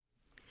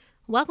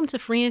Welcome to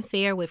Free and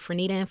Fair with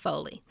Fernita and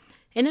Foley.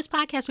 In this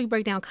podcast, we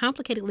break down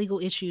complicated legal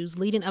issues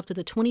leading up to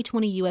the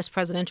 2020 U.S.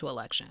 presidential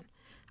election.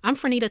 I'm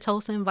Fernita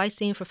Tolson, Vice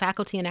Dean for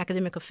Faculty and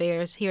Academic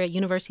Affairs here at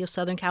University of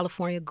Southern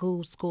California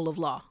Gould School of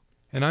Law.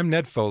 And I'm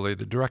Ned Foley,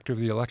 the Director of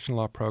the Election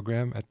Law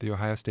Program at The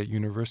Ohio State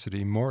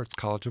University Moritz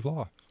College of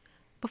Law.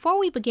 Before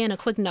we begin, a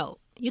quick note.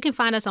 You can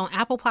find us on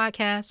Apple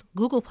Podcasts,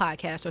 Google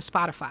Podcasts, or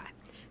Spotify.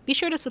 Be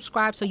sure to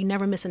subscribe so you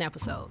never miss an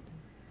episode.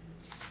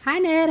 Hi,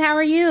 Ned. How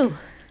are you?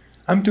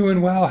 I'm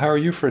doing well. How are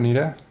you,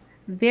 Fernita?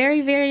 Very,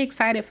 very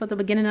excited for the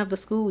beginning of the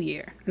school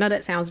year. I know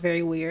that sounds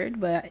very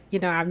weird, but,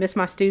 I miss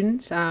my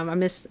students. I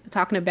miss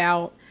talking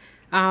about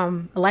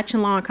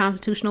election law and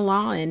constitutional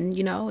law. And,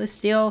 it's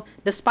still,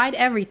 despite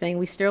everything,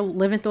 we're still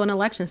living through an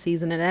election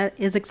season, and that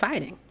is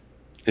exciting.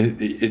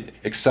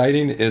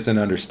 Exciting is an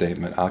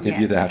understatement. I'll give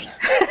you that.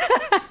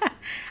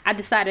 I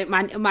decided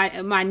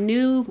my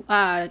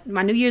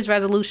New Year's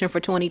resolution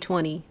for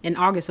 2020 in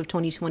August of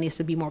 2020 is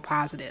to be more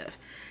positive.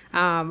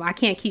 I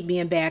can't keep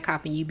being bad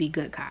cop and you be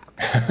good cop.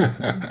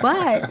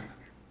 But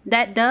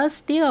that does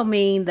still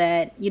mean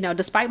that,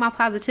 despite my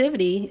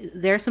positivity,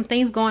 there are some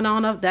things going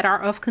on that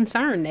are of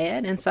concern,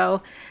 Ned. And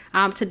so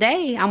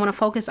today I want to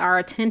focus our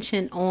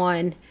attention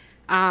on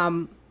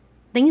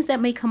things that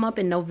may come up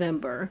in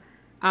November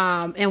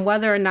and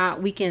whether or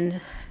not we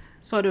can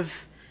sort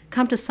of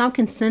come to some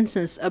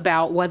consensus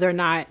about whether or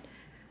not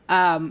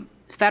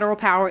federal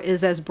power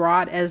is as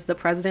broad as the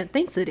president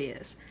thinks it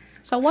is.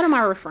 So what am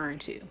I referring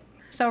to?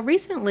 So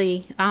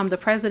recently, the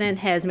president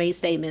has made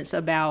statements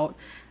about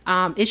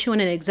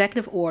issuing an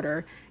executive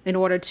order in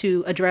order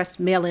to address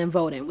mail-in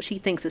voting, which he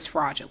thinks is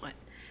fraudulent.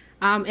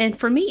 And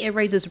for me, it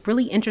raises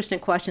really interesting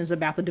questions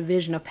about the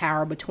division of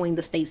power between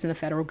the states and the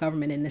federal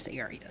government in this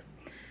area.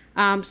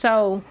 As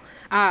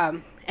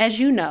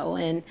you know,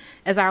 and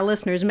as our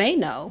listeners may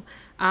know,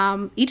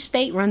 each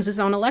state runs its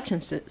own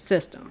election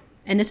system.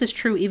 And this is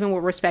true even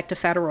with respect to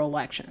federal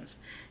elections.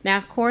 Now,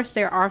 of course,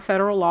 there are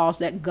federal laws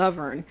that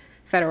govern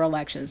federal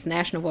elections,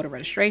 National Voter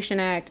Registration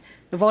Act,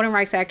 the Voting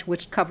Rights Act,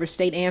 which covers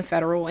state and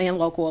federal and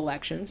local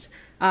elections,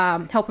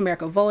 Help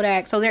America Vote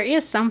Act. So there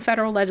is some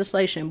federal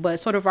legislation, but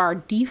sort of our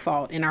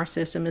default in our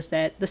system is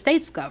that the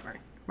states govern,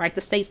 right? The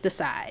states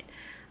decide.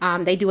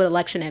 They do an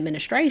election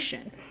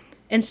administration.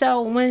 And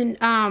so when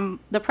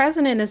the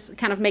president is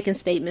kind of making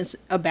statements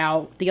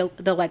about the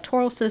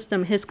electoral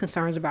system, his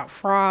concerns about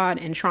fraud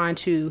and trying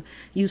to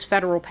use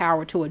federal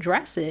power to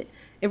address it,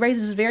 it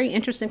raises a very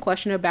interesting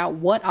question about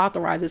what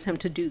authorizes him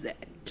to do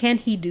that. Can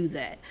he do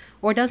that?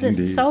 Or does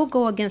it so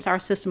go against our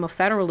system of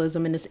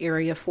federalism in this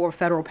area for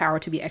federal power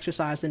to be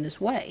exercised in this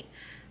way?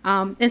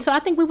 And so I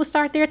think we will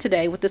start there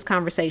today with this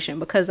conversation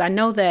because I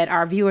know that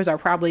our viewers are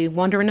probably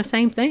wondering the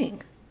same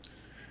thing.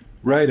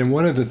 Right. And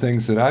one of the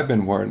things that I've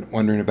been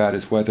wondering about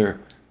is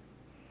whether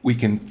we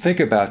can think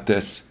about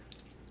this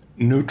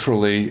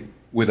neutrally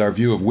with our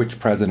view of which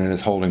president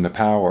is holding the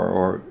power,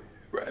 or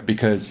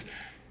because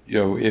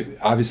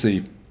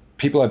obviously,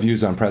 people have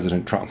views on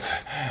President Trump.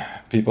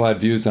 People have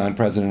views on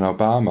President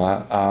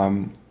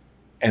Obama.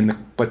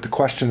 But the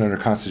question under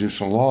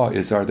constitutional law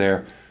is, are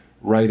there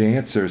right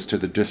answers to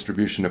the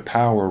distribution of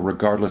power,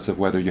 regardless of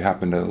whether you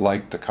happen to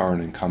like the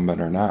current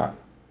incumbent or not?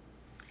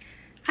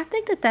 I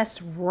think that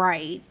that's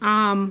right.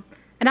 And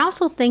I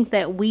also think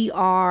that we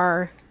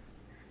are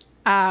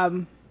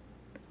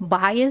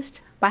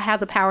biased by how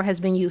the power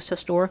has been used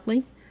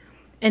historically.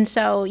 And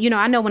so,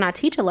 I know when I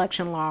teach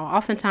election law,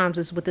 oftentimes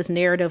it's with this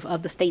narrative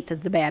of the states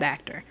as the bad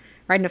actor,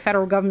 right? And the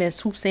federal government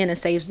swoops in and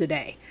saves the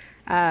day.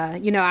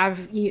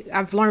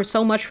 I've learned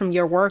so much from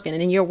your work,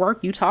 and in your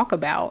work, you talk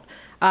about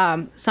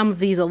some of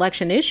these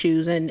election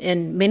issues,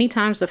 and many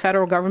times the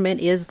federal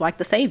government is like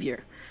the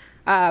savior.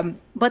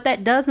 But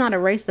that does not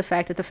erase the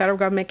fact that the federal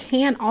government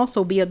can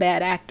also be a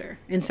bad actor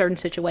in certain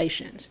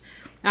situations.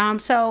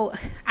 So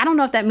I don't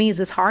know if that means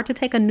it's hard to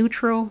take a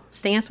neutral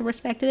stance with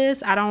respect to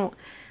this.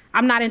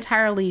 I'm not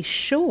entirely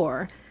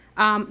sure.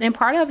 And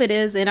part of it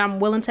is, and I'm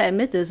willing to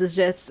admit this, is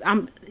just,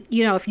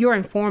 if you're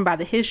informed by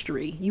the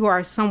history, you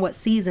are somewhat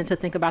seasoned to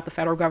think about the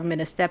federal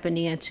government as stepping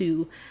in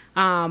to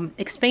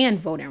expand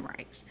voting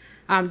rights.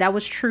 That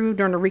was true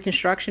during the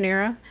Reconstruction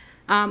era.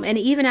 And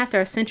even after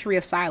a century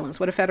of silence,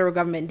 where the federal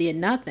government did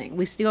nothing,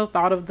 we still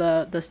thought of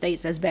the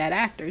states as bad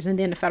actors. And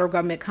then the federal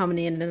government coming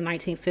in the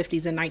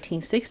 1950s and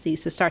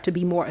 1960s to start to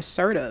be more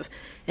assertive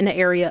in the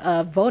area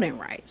of voting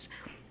rights.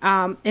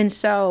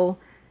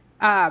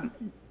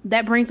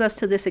 That brings us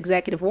to this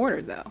executive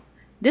order, though.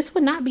 This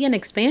would not be an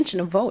expansion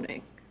of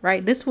voting,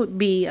 right? This would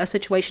be a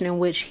situation in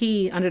which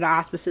he, under the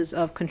auspices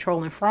of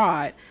control and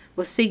fraud,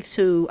 would seek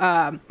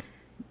to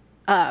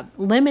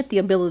limit the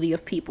ability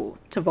of people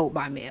to vote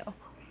by mail.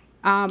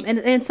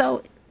 And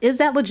so is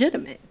that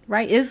legitimate,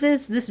 right? Is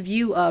this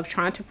view of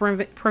trying to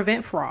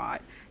prevent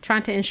fraud,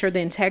 trying to ensure the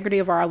integrity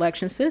of our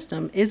election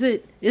system, is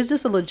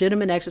this a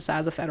legitimate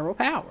exercise of federal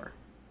power?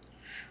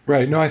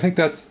 Right. No, I think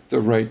that's the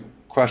right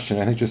question.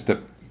 I think just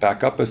to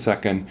back up a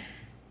second,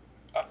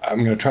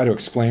 I'm going to try to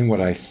explain what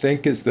I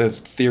think is the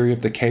theory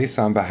of the case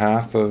on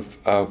behalf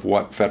of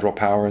what federal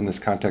power in this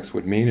context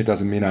would mean. It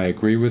doesn't mean I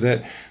agree with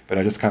it, but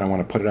I just kind of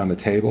want to put it on the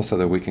table so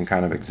that we can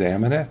kind of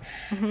examine it.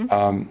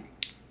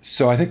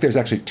 So I think there's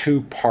actually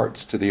two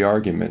parts to the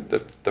argument.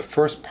 The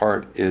first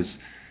part is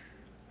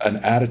an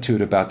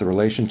attitude about the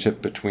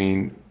relationship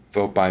between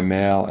vote by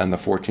mail and the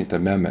 14th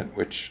Amendment,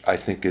 which I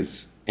think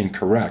is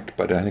incorrect,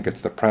 but I think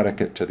it's the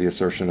predicate to the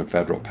assertion of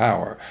federal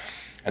power.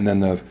 And then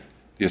the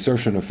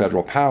assertion of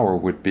federal power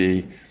would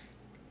be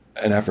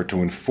an effort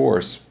to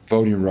enforce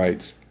voting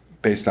rights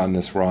based on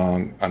this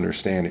wrong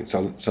understanding.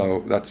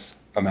 So that's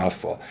a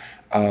mouthful.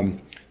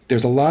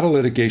 There's a lot of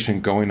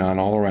litigation going on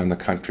all around the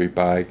country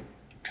by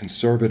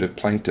conservative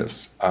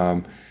plaintiffs.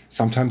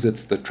 Sometimes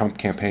it's the Trump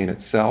campaign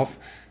itself.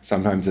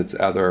 Sometimes it's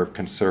other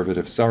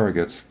conservative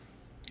surrogates.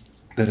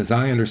 That, as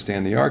I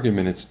understand the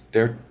argument,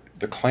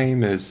 the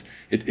claim is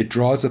it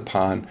draws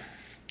upon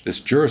this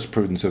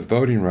jurisprudence of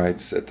voting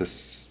rights at the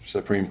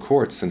Supreme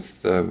Court since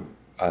the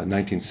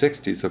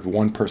 1960s of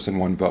one person,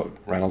 one vote,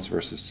 Reynolds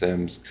versus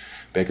Sims,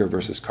 Baker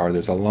versus Carr.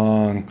 There's a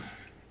long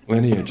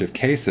lineage of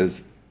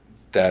cases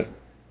that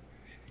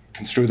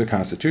construe the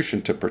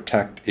Constitution to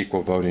protect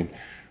equal voting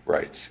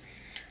rights.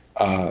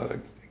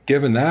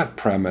 Given that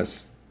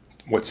premise,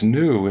 what's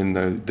new in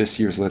this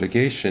year's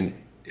litigation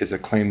is a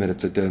claim that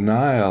it's a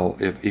denial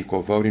of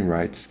equal voting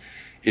rights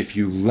if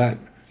you let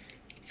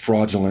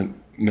fraudulent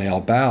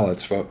mail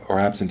ballots or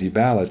absentee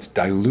ballots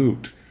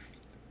dilute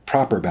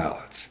proper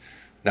ballots.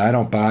 Now, I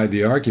don't buy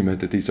the argument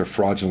that these are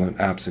fraudulent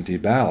absentee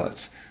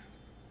ballots,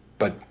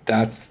 but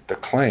that's the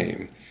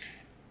claim.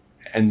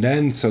 And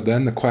then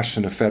the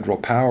question of federal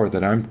power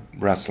that I'm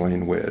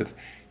wrestling with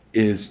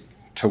is,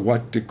 to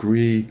what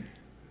degree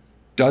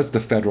does the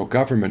federal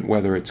government,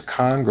 whether it's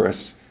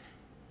Congress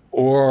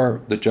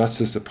or the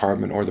Justice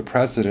Department or the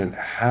president,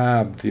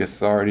 have the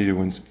authority to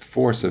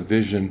enforce a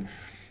vision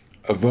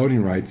of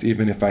voting rights,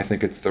 even if I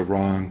think it's the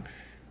wrong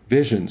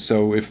vision?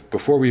 So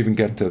before we even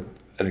get to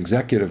an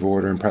executive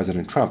order and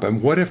President Trump,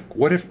 and what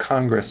if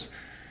Congress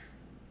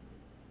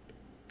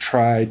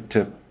tried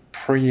to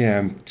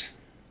preempt,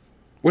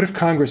 what if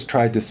Congress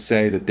tried to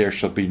say that there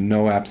shall be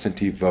no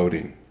absentee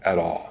voting at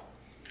all?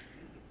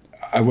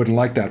 I wouldn't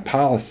like that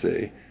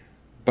policy,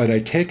 but I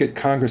take it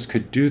Congress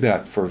could do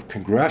that for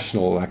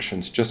congressional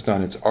elections just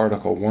on its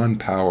Article I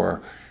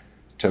power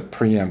to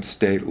preempt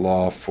state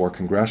law for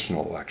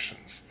congressional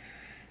elections.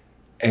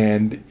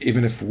 And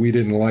even if we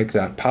didn't like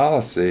that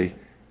policy,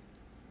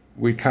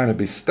 we'd kind of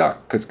be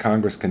stuck because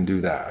Congress can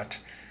do that.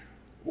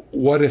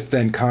 What if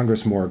then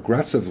Congress more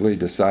aggressively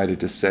decided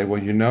to say,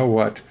 well, you know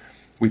what?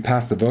 We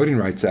passed the Voting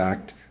Rights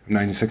Act of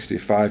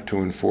 1965 to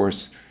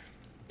enforce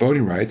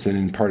voting rights, and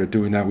in part of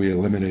doing that, we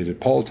eliminated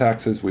poll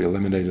taxes, we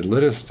eliminated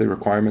literacy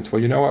requirements.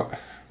 Well, you know what?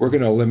 We're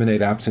going to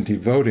eliminate absentee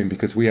voting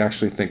because we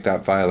actually think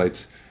that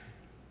violates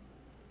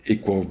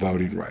equal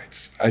voting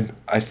rights.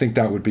 I think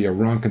that would be a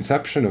wrong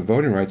conception of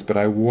voting rights, but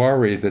I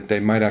worry that they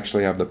might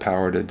actually have the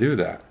power to do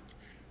that.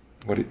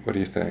 What do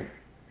you think?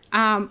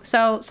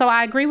 So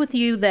I agree with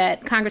you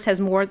that Congress has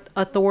more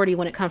authority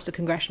when it comes to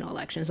congressional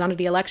elections under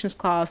the Elections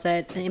Clause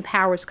that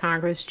empowers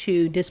Congress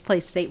to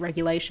displace state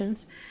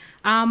regulations.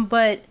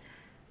 But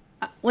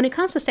when it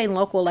comes to state and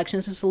local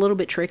elections, it's a little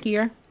bit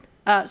trickier.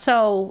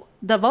 So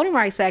the Voting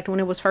Rights Act, when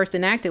it was first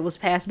enacted, was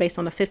passed based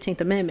on the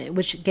 15th Amendment,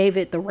 which gave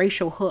it the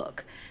racial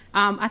hook.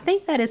 I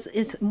think that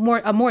is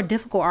a more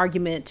difficult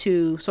argument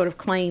to sort of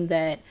claim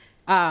that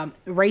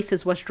race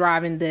is what's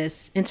driving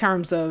this in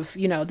terms of,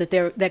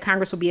 that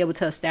Congress will be able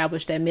to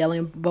establish that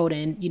mail-in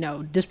voting,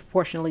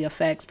 disproportionately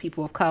affects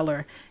people of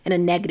color in a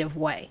negative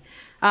way.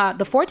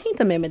 The 14th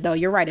Amendment, though,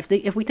 you're right.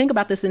 If we think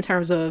about this in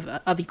terms of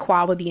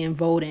equality in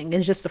voting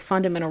and just the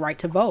fundamental right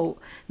to vote,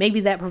 maybe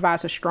that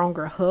provides a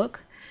stronger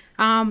hook.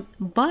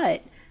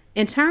 But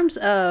in terms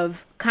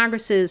of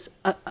Congress's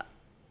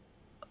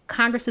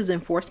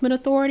enforcement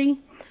authority,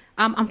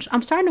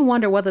 I'm starting to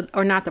wonder whether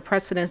or not the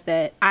precedents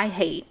that I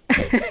hate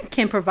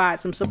can provide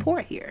some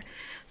support here.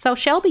 So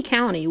Shelby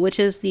County, which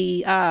is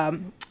the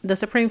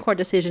Supreme Court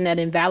decision that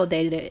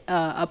invalidated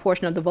a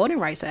portion of the Voting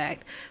Rights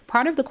Act,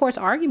 part of the court's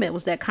argument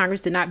was that Congress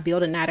did not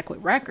build an adequate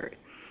record.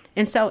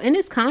 And so in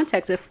this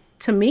context,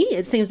 to me,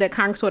 it seems that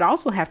Congress would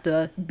also have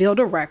to build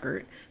a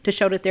record to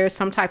show that there is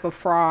some type of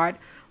fraud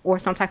or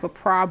some type of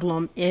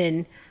problem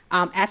in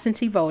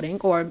absentee voting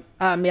or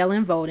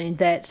mail-in voting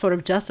that sort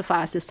of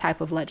justifies this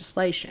type of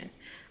legislation.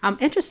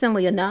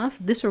 Interestingly enough,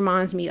 this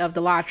reminds me of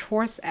the Lodge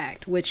Force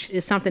Act, which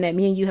is something that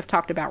me and you have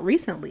talked about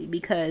recently,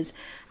 because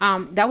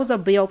that was a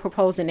bill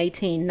proposed in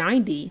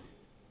 1890.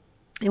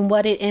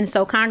 And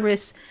so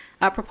Congress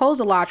proposed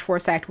the Lodge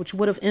Force Act, which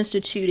would have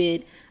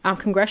instituted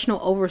congressional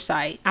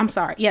oversight of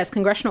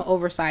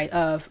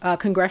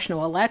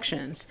congressional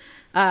elections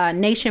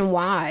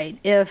nationwide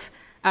if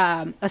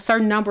a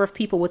certain number of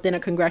people within a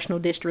congressional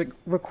district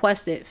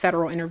requested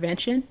federal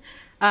intervention.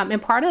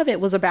 And part of it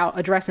was about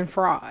addressing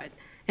fraud.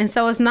 And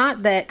so it's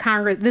not that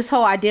Congress, this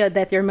whole idea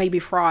that there may be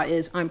fraud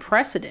is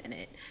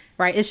unprecedented,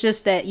 right? It's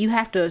just that you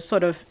have to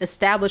sort of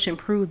establish and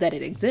prove that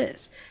it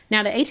exists.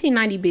 Now, the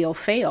 1890 bill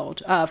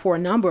failed for a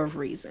number of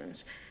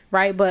reasons,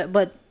 right?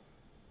 But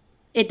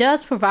it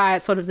does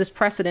provide sort of this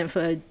precedent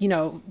for,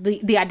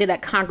 the idea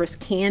that Congress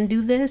can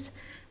do this.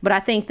 But I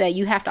think that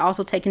you have to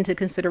also take into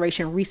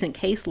consideration recent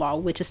case law,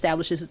 which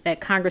establishes that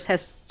Congress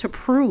has to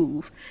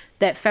prove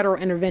that federal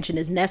intervention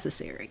is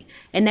necessary.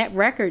 And that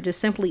record just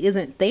simply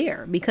isn't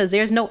there because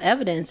there's no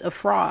evidence of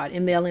fraud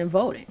in mail-in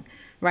voting,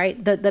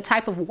 right? The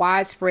type of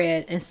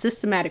widespread and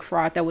systematic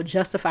fraud that would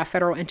justify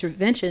federal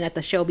intervention that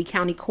the Shelby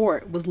County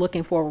Court was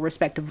looking for with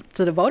respect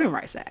to the Voting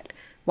Rights Act.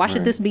 Why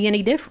should this be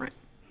any different?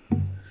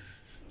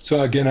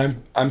 So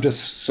again, I'm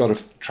just sort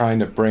of trying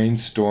to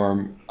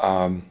brainstorm,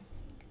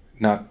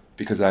 not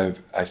because I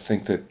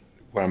think that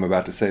what I'm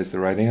about to say is the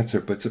right answer,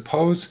 but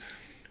suppose,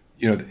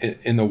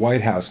 in the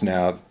White House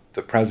now,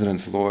 the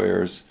president's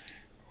lawyers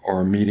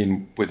are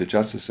meeting with the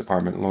Justice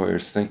Department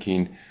lawyers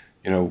thinking,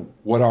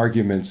 what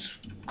arguments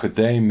could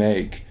they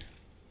make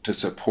to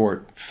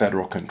support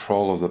federal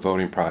control of the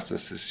voting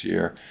process this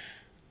year?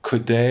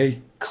 Could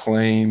they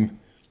claim,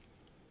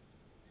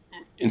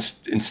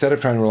 instead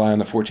of trying to rely on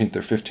the 14th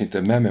or 15th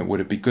Amendment, would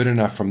it be good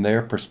enough from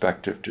their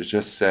perspective to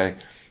just say,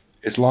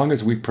 as long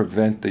as we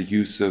prevent the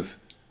use of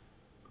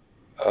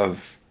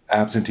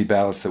absentee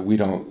ballots that we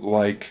don't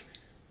like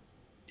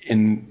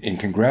in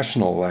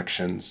congressional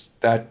elections,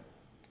 that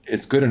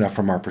is good enough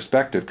from our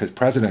perspective, because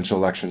presidential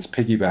elections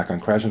piggyback on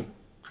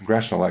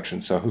congressional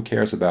elections, so who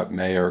cares about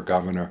mayor,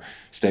 governor,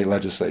 state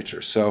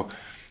legislature? So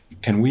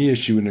can we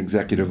issue an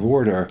executive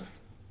order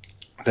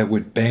that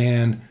would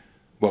ban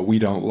what we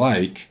don't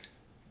like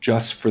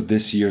just for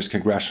this year's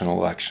congressional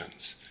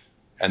elections?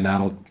 And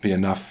that'll be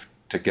enough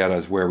to get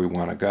us where we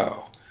want to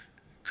go.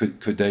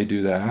 Could they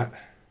do that?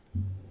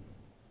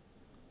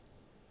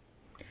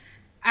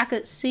 I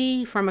could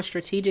see from a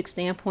strategic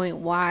standpoint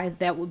why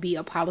that would be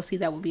a policy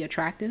that would be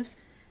attractive,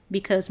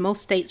 because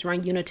most states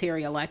run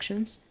unitary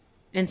elections.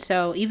 And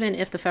so even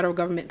if the federal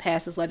government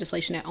passes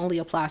legislation that only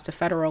applies to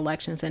federal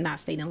elections and not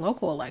state and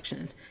local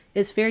elections,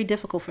 it's very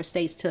difficult for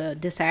states to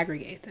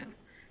disaggregate them,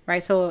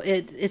 right? So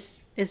it's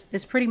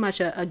pretty much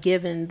a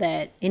given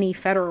that any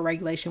federal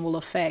regulation will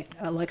affect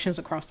elections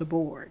across the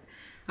board.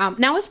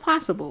 Now, it's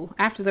possible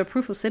after the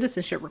proof of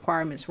citizenship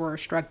requirements were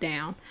struck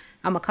down,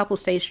 a couple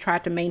states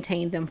tried to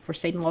maintain them for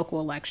state and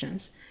local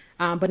elections,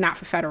 but not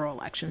for federal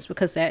elections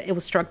because it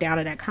was struck down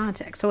in that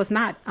context. So it's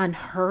not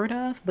unheard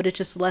of, but it's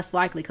just less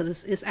likely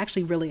because it's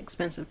actually really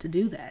expensive to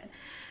do that.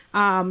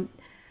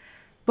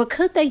 But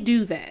could they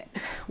do that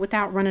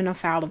without running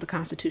afoul of the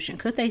Constitution?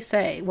 Could they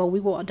say, well, we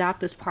will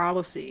adopt this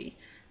policy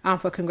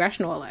for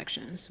congressional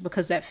elections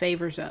because that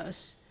favors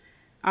us?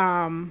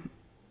 I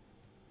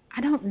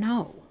don't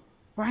know.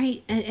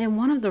 Right. And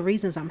one of the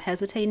reasons I'm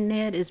hesitating,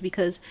 Ed, is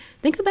because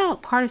think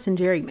about partisan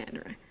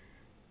gerrymandering.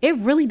 It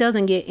really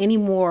doesn't get any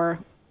more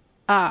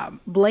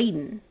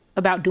blatant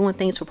about doing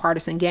things for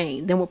partisan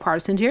gain than with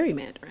partisan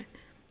gerrymandering.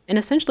 And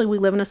essentially, we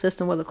live in a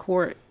system where the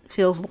court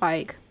feels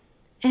like,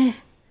 like,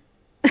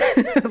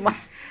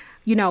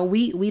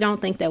 we don't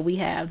think that we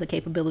have the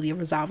capability of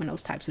resolving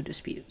those types of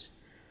disputes.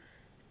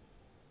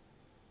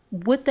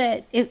 With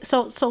that,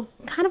 so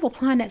kind of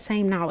applying that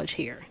same knowledge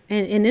here,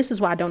 and this is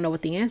why I don't know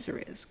what the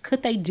answer is.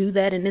 Could they do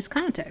that in this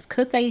context?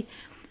 Could they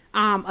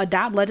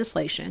adopt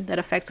legislation that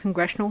affects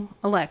congressional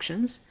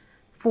elections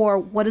for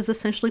what is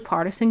essentially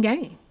partisan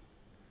gain?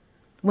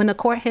 When the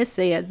court has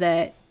said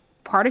that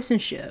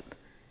partisanship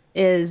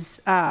is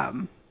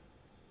beyond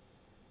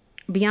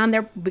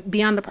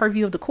the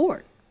purview of the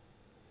court.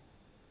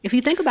 If you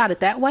think about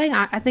it that way,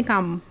 I think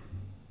I'm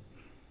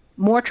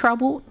more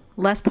troubled,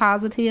 less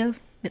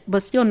positive,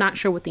 but still not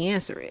sure what the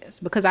answer is,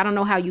 because I don't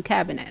know how you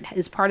cabinet.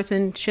 Is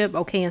partisanship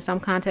okay in some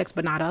contexts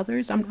but not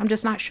others? I'm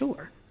just not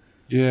sure.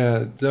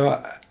 Yeah,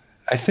 though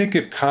I think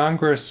if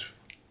Congress,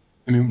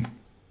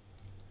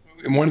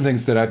 one of the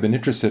things that I've been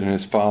interested in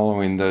is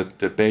following the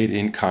debate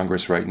in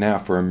Congress right now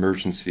for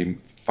emergency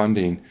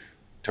funding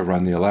to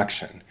run the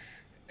election.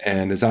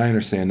 And as I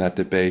understand that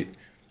debate,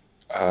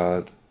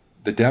 the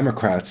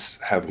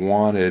Democrats have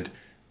wanted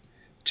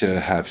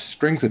to have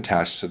strings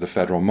attached to the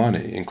federal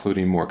money,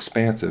 including more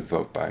expansive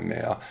vote by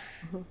mail.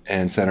 Mm-hmm.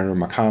 And Senator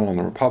McConnell and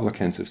the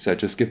Republicans have said,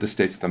 just give the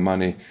states the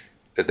money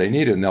that they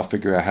need and they'll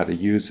figure out how to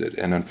use it.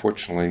 And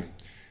unfortunately,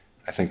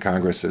 I think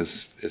Congress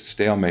is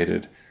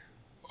stalemated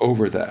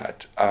over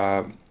that.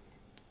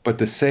 But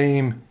the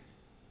same,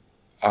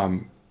 I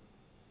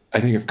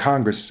think if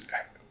Congress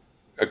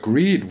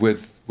agreed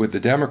with the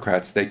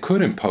Democrats, they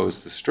could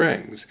impose the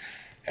strings.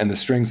 And the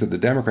strings that the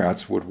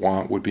Democrats would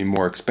want would be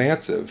more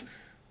expansive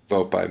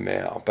vote by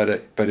mail.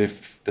 But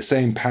if the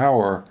same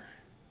power,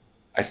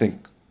 I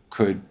think,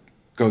 could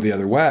go the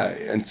other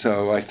way. And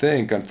so I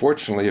think,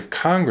 unfortunately, if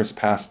Congress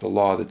passed a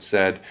law that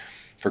said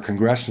for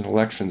congressional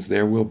elections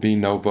there will be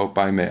no vote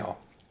by mail,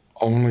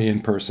 only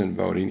in-person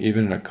voting,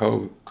 even in a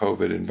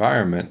COVID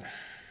environment,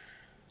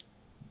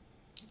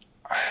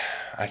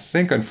 I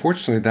think,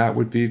 unfortunately, that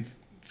would be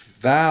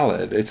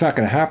valid. It's not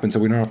going to happen, so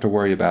we don't have to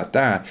worry about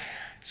that.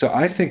 So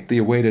I think the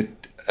way to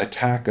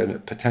attack a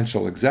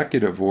potential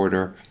executive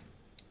order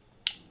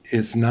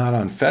is not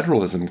on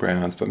federalism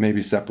grounds, but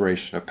maybe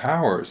separation of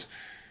powers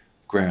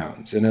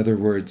grounds. In other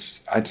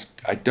words,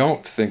 I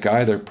don't think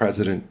either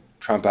President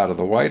Trump out of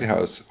the White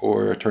House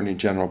or Attorney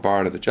General Barr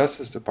out of the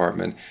Justice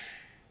Department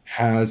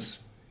has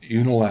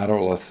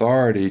unilateral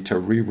authority to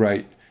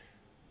rewrite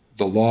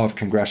the law of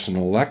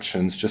congressional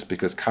elections just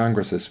because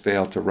Congress has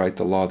failed to write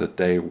the law that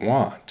they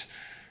want.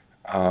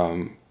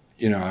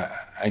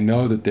 I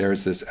know that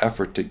there's this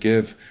effort to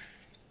give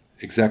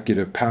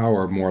executive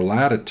power more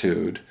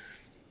latitude,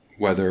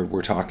 whether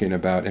we're talking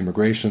about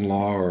immigration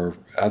law or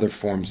other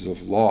forms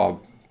of law,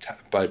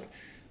 but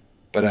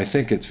I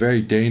think it's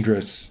very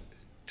dangerous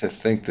to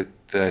think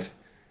that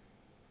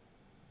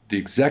the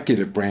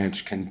executive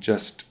branch can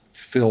just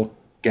fill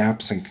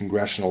gaps in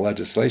congressional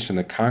legislation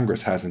that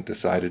Congress hasn't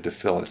decided to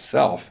fill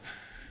itself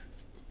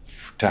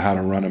to how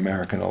to run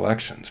American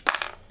elections.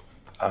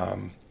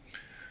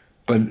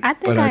 But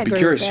I'd be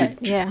curious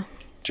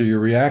to your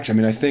reaction.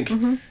 I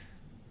mean,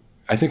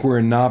 I think we're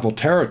in novel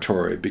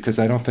territory because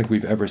I don't think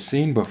we've ever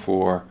seen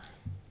before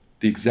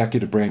the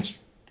executive branch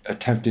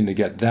attempting to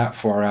get that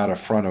far out in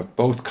front of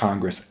both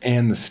Congress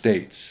and the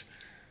states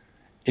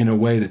in a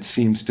way that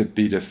seems to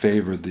be to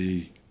favor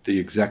the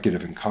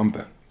executive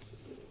incumbent.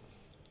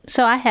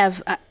 So I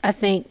have, I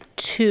think,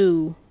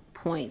 2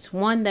 points.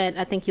 One that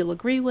I think you'll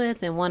agree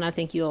with, and one I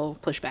think you'll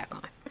push back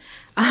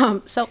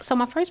on. So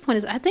my first point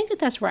is I think that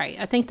that's right.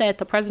 I think that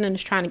the president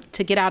is trying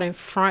to get out in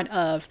front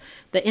of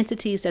the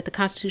entities that the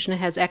Constitution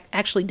has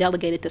actually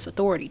delegated this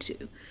authority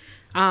to.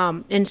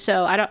 And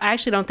so I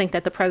actually don't think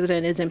that the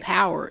president is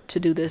empowered to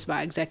do this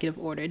by executive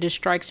order. It just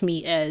strikes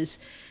me as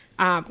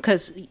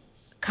because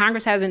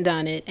Congress hasn't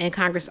done it, and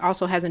Congress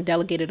also hasn't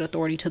delegated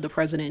authority to the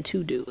president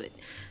to do it.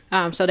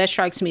 So that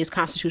strikes me as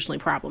constitutionally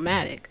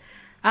problematic.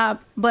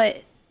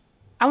 But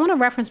I want to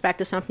reference back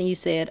to something you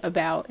said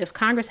about if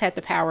Congress had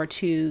the power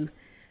to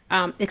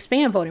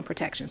expand voting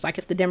protections, like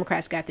if the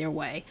Democrats got their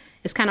way,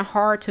 it's kind of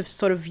hard to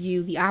sort of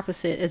view the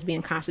opposite as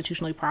being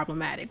constitutionally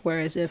problematic.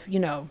 Whereas if,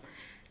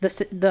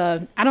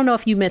 I don't know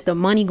if you meant the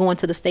money going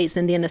to the states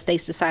and then the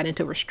states deciding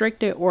to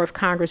restrict it, or if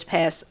Congress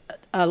passed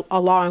a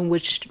law in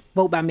which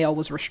vote by mail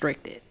was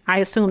restricted. I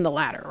assume the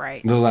latter,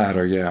 right? The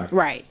latter, yeah.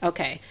 Right.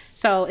 Okay.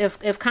 So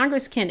if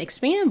Congress can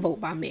expand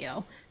vote by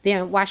mail,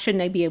 then why shouldn't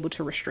they be able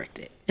to restrict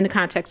it in the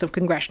context of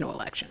congressional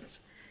elections?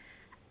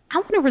 I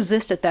want to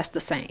resist that that's the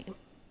same,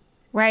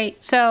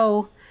 right?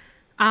 So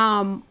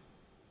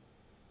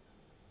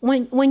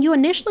when you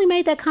initially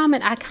made that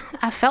comment,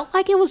 I felt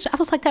like I was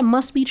like, that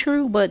must be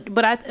true.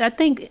 But I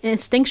think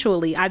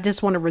instinctually, I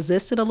just want to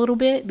resist it a little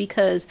bit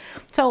because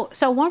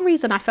so one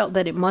reason I felt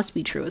that it must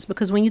be true is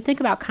because when you think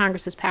about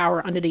Congress's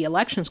power under the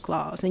Elections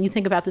Clause and you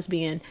think about this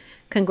being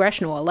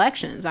congressional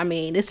elections, I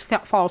mean, this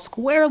falls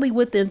squarely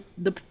within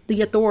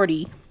the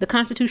authority, the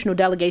constitutional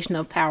delegation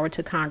of power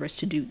to Congress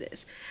to do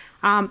this.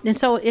 And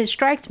so it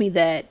strikes me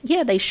that,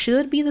 yeah, they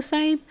should be the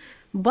same,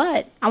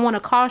 but I want to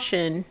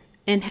caution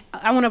and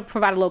I want to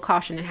provide a little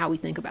caution in how we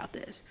think about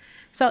this.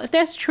 So if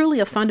there's truly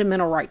a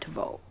fundamental right to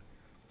vote,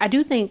 I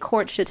do think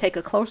courts should take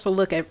a closer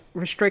look at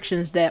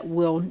restrictions that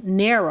will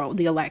narrow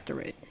the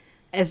electorate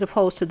as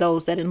opposed to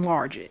those that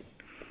enlarge it.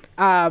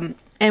 And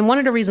one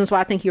of the reasons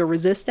why I think you'll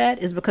resist that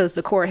is because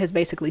the court has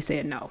basically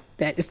said no,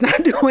 that it's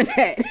not doing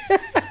that.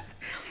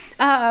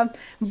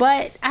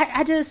 But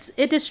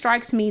it just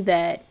strikes me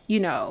that,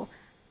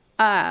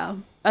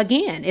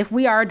 again, if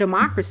we are a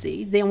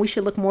democracy, then we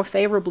should look more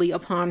favorably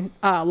upon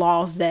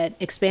laws that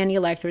expand the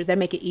electorate, that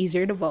make it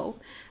easier to vote.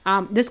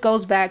 This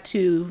goes back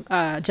to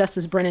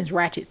Justice Brennan's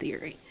ratchet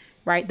theory,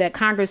 right? That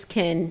Congress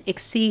can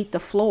exceed the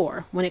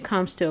floor when it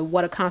comes to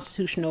what a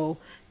constitutional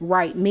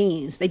right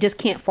means. They just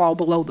can't fall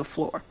below the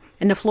floor.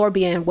 And the floor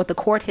being what the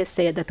court has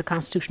said that the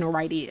constitutional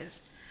right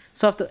is.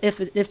 So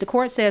if the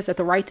court says that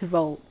the right to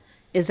vote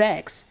is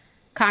X,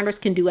 Congress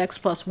can do X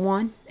plus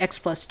 1, X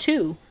plus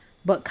 2,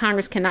 but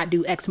Congress cannot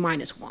do X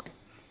minus 1,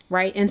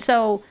 right? And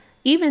so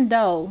even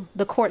though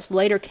the court's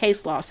later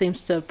case law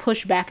seems to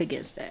push back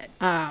against that,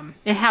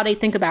 and how they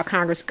think about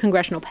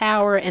congressional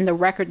power and the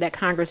record that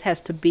Congress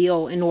has to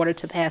build in order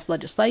to pass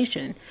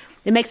legislation,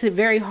 it makes it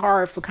very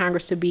hard for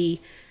Congress to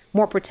be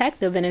more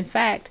protective. And in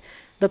fact,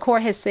 the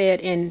court has said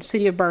in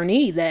City of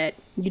Bernese that,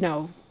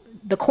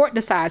 the court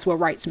decides what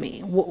rights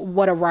mean,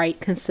 what a right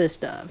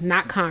consists of,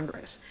 not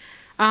Congress.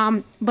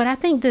 But I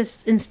think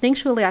this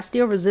instinctually, I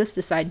still resist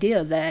this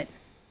idea that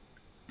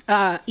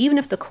even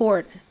if the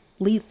court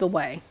leads the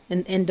way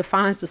and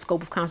defines the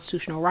scope of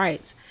constitutional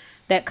rights,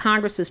 that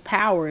Congress's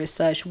power is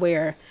such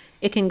where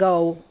it can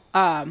go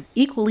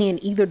equally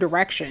in either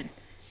direction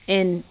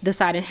in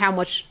deciding how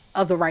much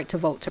of the right to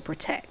vote to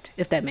protect,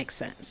 if that makes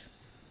sense.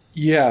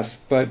 Yes,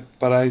 but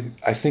I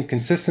think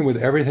consistent with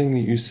everything that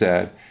you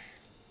said,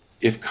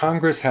 if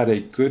Congress had a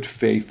good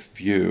faith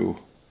view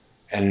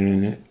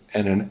and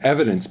an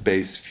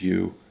evidence-based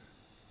view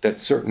that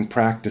certain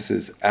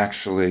practices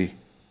actually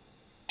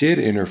did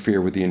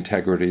interfere with the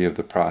integrity of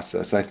the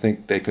process, I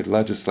think they could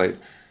legislate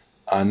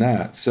on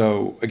that.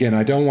 So again,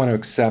 I don't want to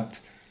accept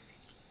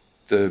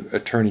the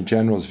Attorney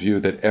General's view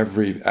that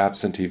every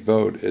absentee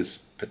vote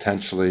is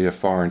potentially a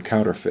foreign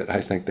counterfeit. I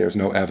think there's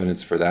no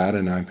evidence for that,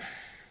 and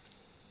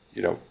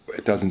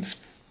it doesn't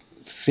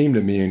seem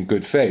to me in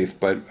good faith,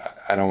 but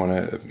I don't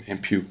want to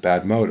impute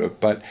bad motive.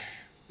 But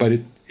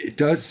it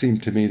does seem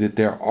to me that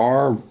there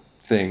are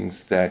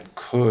things that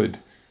could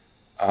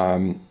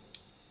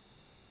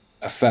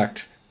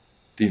affect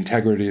the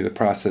integrity of the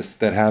process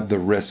that have the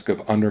risk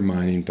of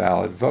undermining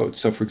valid votes.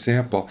 So, for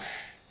example,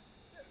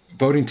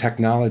 voting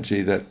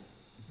technology that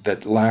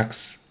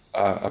lacks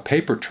a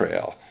paper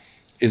trail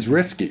is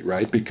risky,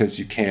 right? Because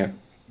you can't,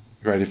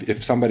 right?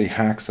 If somebody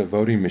hacks a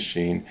voting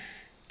machine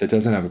that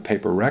doesn't have a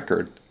paper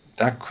record,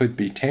 that could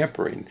be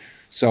tampering.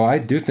 So I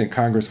do think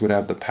Congress would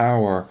have the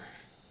power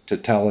to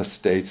tell us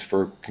states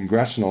for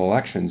congressional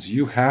elections,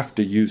 you have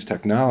to use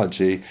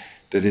technology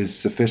that is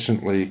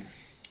sufficiently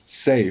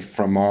safe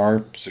from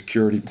our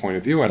security point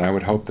of view. And I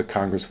would hope that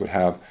Congress would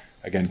have,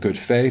 again, good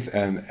faith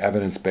and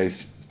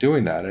evidence-based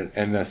doing that.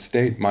 And the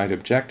state might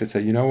object and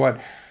say, you know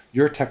what,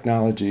 your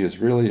technology is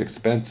really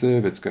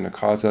expensive. It's going to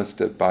cause us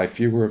to buy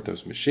fewer of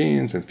those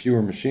machines, and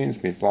fewer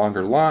machines means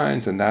longer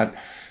lines, and that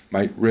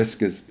might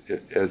risk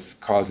as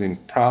causing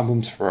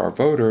problems for our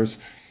voters.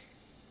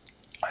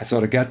 I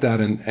sort of get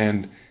that,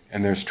 and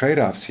there's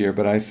trade-offs here,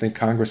 but I think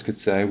Congress could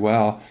say,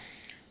 well,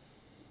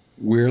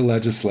 we're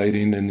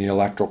legislating in the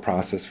electoral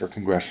process for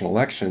congressional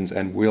elections,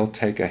 and we'll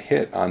take a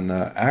hit on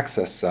the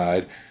access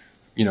side,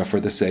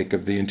 for the sake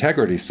of the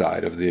integrity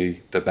side of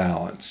the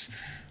balance.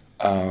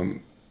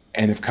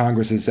 And if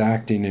Congress is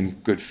acting in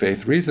good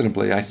faith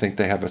reasonably, I think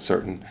they have a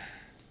certain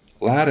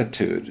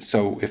latitude.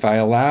 So if I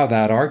allow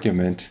that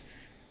argument,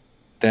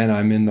 then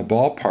I'm in the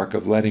ballpark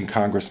of letting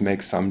Congress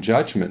make some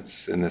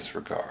judgments in this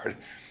regard.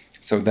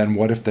 So then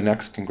what if the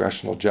next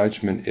congressional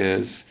judgment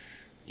is,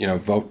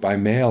 vote by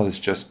mail is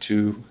just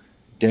too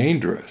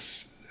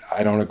dangerous?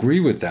 I don't agree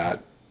with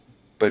that.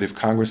 But if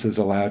Congress is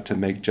allowed to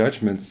make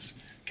judgments,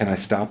 can I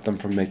stop them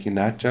from making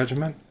that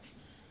judgment?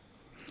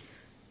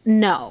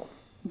 No.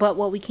 But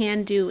what we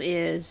can do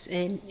is,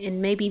 and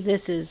maybe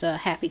this is a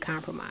happy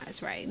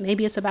compromise, right?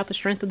 Maybe it's about the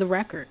strength of the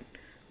record,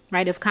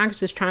 right? If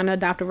Congress is trying to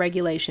adopt a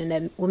regulation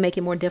that will make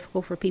it more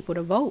difficult for people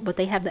to vote, but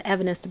they have the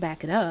evidence to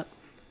back it up,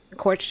 the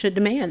courts should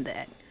demand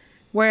that.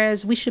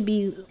 Whereas we should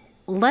be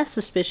less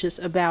suspicious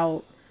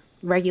about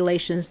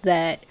regulations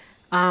that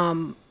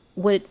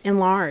would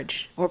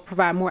enlarge or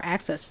provide more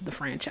access to the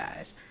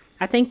franchise.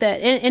 I think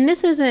that, and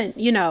this isn't,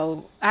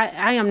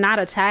 I am not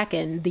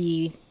attacking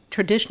the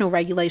traditional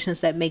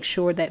regulations that make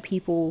sure that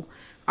people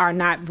are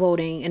not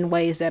voting in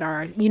ways that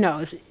are,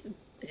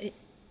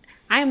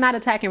 I am not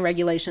attacking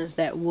regulations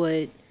that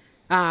would,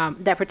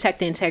 that protect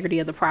the integrity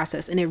of the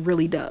process. And it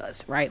really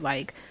does, right?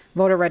 Like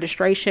voter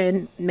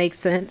registration makes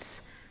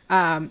sense.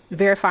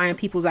 Verifying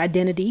people's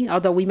identity,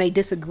 although we may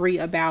disagree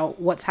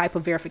about what type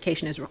of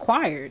verification is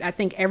required. I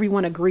think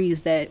everyone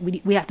agrees that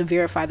we have to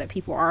verify that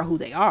people are who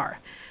they are.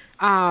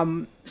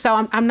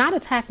 So I'm not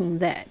attacking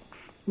that.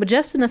 But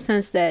just in the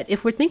sense that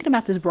if we're thinking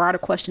about this broader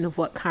question of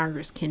what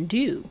Congress can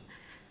do,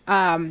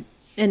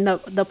 in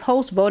the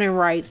post-voting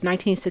rights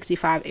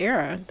 1965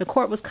 era, the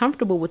court was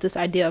comfortable with this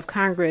idea of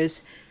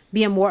Congress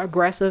being more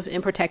aggressive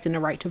in protecting the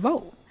right to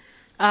vote.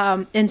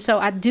 And so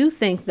I do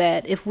think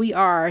that if we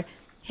are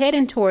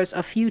heading towards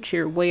a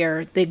future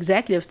where the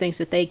executive thinks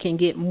that they can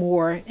get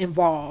more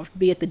involved,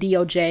 be it the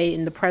DOJ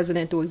and the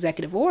president through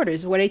executive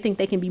orders, where they think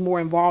they can be more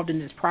involved in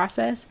this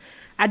process,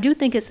 I do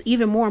think it's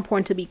even more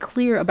important to be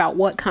clear about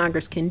what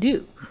Congress can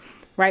do,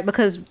 right?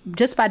 Because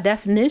just by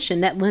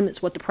definition, that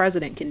limits what the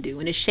president can do,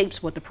 and it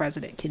shapes what the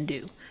president can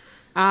do.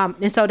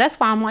 And so that's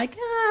why I'm like,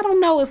 I don't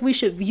know if we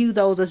should view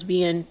those as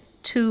being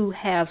two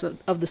halves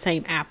of the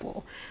same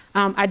apple.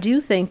 I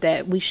do think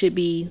that we should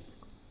be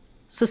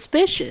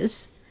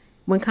suspicious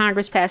when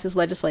Congress passes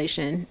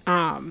legislation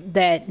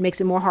that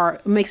makes it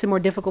more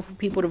difficult for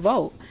people to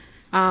vote.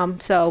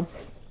 So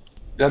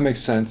that makes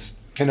sense.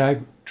 Can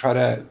I try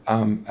to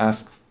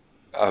ask?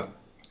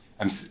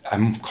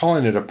 I'm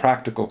calling it a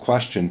practical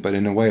question, but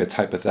in a way it's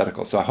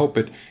hypothetical. So I hope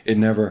it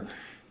never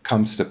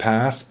comes to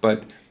pass.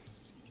 But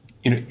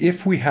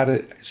if we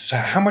had so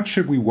how much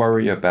should we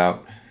worry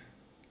about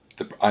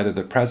either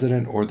the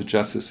president or the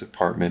Justice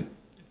Department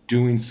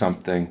doing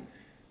something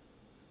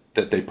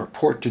that they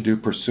purport to do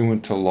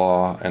pursuant to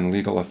law and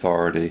legal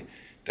authority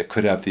that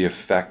could have the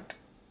effect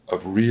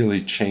of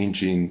really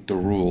changing the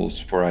rules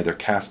for either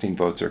casting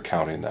votes or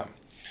counting them?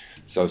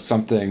 So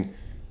something,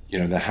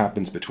 that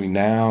happens between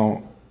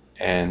now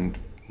and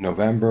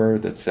November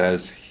that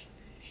says,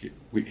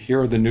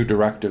 here are the new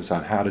directives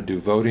on how to do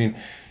voting,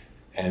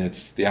 and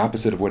it's the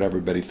opposite of what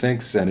everybody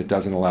thinks, and it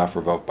doesn't allow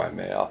for vote by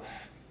mail.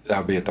 That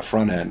would be at the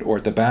front end. Or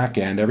at the back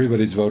end,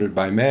 everybody's voted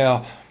by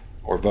mail,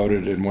 or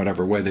voted in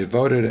whatever way they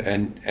voted,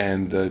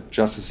 and the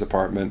Justice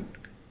Department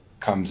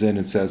comes in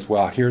and says,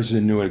 well, here's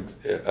a new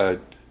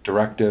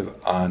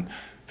directive on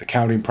the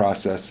counting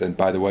process, and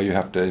by the way, you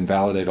have to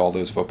invalidate all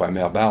those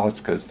vote-by-mail ballots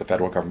because the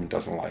federal government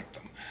doesn't like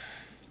them.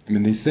 I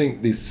mean, these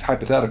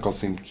hypotheticals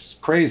seem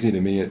crazy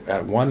to me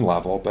at one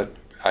level, but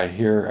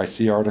I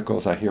see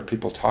articles, I hear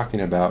people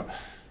talking about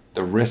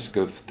the risk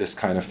of this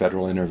kind of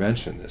federal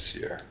intervention this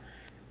year.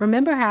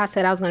 Remember how I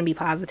said I was going to be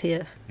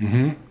positive?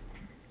 Mm-hmm.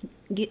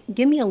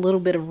 Give me a little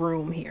bit of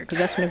room here, because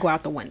that's going to go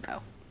out the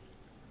window.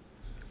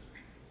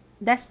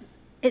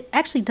 It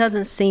actually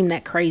doesn't seem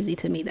that crazy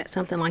to me that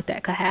something like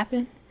that could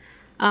happen.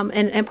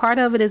 And part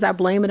of it is I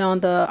blame it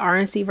on the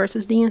RNC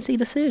versus DNC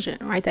decision,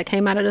 right? That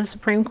came out of the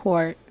Supreme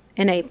Court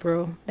in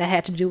April that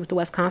had to do with the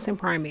Wisconsin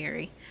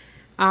primary.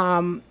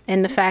 And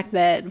the fact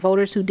that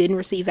voters who didn't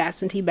receive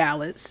absentee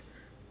ballots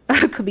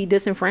could be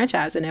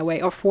disenfranchised in that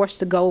way or forced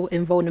to go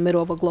and vote in the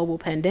middle of a global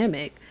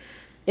pandemic.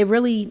 It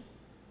really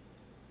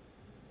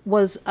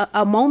was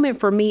a moment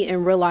for me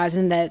in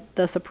realizing that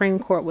the Supreme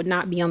Court would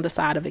not be on the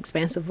side of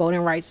expansive voting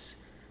rights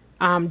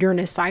during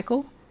this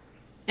cycle.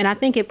 And I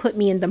think it put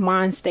me in the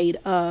mind state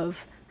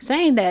of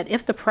saying that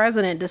if the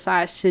president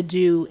decides to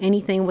do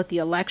anything with the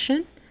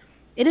election,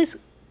 it is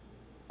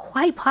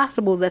quite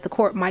possible that the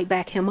court might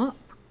back him up.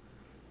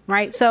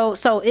 Right. So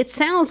it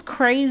sounds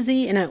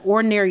crazy in an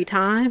ordinary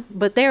time,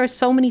 but there are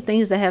so many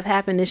things that have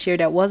happened this year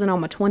that wasn't on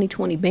my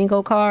 2020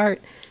 bingo card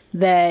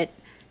that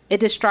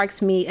it just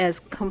strikes me as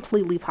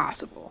completely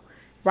possible.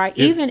 Right.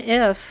 Yeah. Even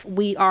if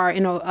we are,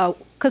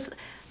 because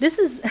this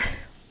is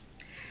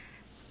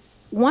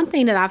one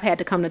thing that I've had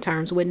to come to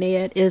terms with,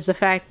 Ned, is the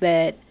fact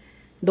that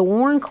the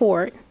Warren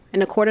Court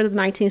and the Court of the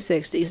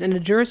 1960s and the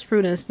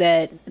jurisprudence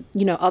that,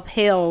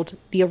 upheld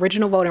the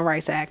original Voting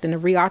Rights Act and the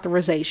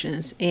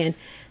reauthorizations, and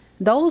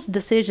those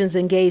decisions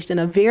engaged in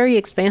a very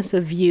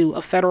expansive view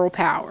of federal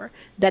power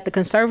that the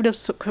conservative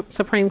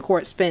Supreme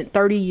Court spent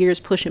 30 years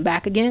pushing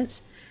back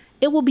against.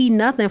 It will be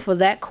nothing for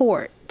that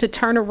court to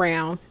turn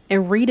around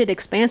and read it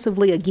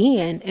expansively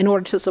again in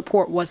order to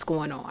support what's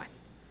going on.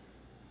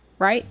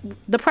 Right?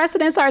 The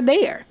precedents are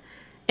there.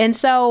 And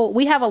so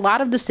we have a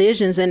lot of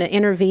decisions in the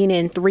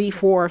intervening 3,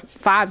 4,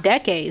 5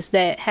 decades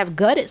that have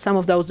gutted some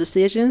of those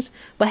decisions,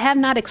 but have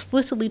not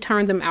explicitly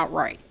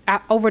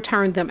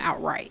overturned them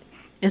outright.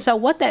 And so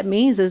what that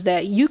means is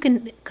that you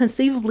can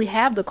conceivably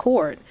have the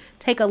court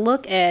take a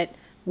look at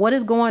what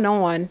is going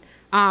on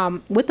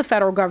with the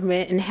federal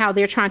government and how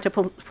they're trying to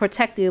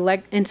protect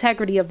the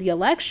integrity of the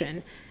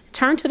election,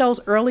 turn to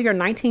those earlier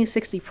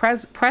 1960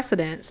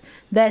 precedents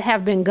that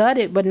have been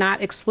gutted but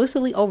not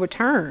explicitly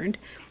overturned,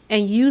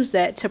 and use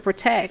that to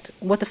protect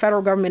what the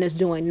federal government is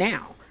doing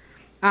now.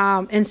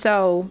 And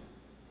so,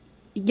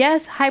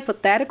 yes,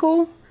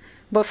 hypothetical,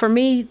 but for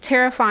me,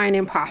 terrifying,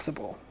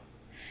 impossible.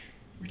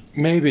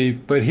 Maybe,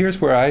 but here's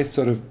where I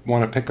sort of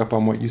want to pick up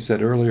on what you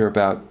said earlier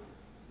about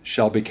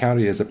Shelby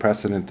County as a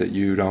precedent that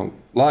you don't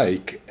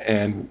like,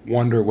 and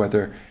wonder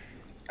whether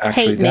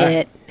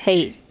actually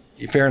Hate.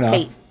 Fair enough.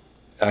 Hate.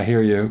 I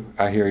hear you.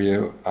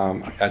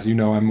 As you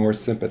know, I'm more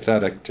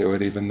sympathetic to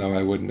it, even though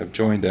I wouldn't have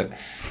joined it.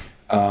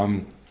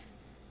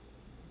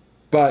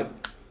 But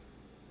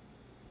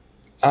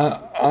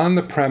on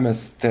the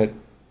premise that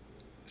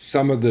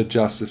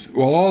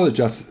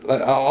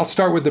I'll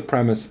start with the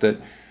premise that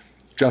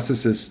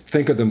justices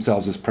think of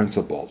themselves as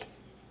principled.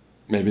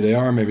 Maybe they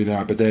are, maybe they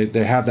aren't, but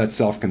they have that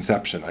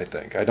self-conception, I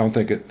think. I don't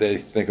think they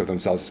think of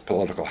themselves as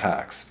political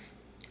hacks.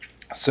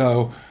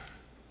 So,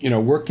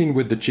 working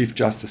with the Chief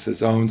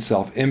Justice's own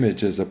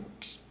self-image as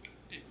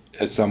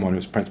someone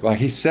who's principled. Like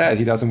he said,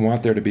 he doesn't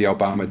want there to be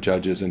Obama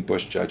judges and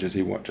Bush judges.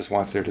 He just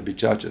wants there to be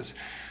judges.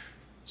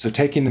 So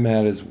taking him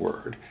at his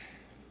word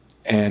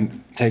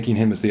and taking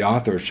him as the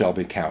author of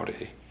Shelby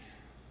County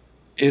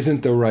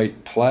isn't the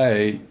right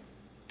play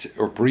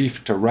or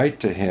brief to write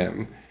to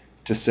him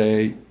to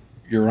say,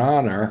 Your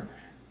Honor,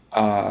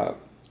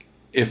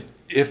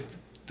 if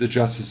the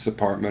Justice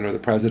Department or the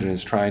president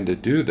is trying to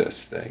do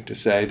this thing, to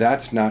say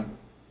that's not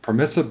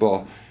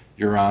permissible,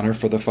 Your Honor,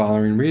 for the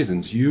following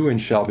reasons. You in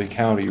Shelby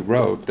County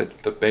wrote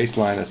that the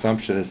baseline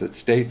assumption is that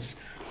states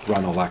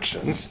run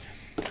elections,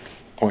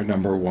 point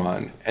number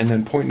one. And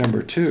then point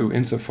number two,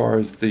 insofar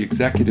as the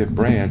executive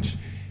branch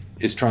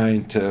is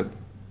trying to,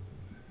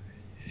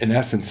 in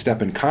essence,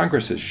 step in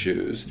Congress's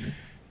shoes,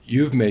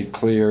 you've made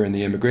clear in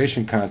the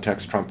immigration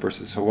context, Trump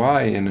versus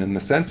Hawaii, and in the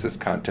census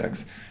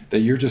context, that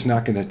you're just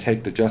not going to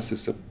take the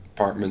Justice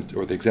Department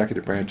or the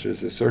executive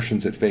branch's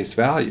assertions at face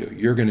value.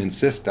 You're going to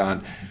insist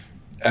on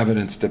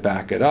evidence to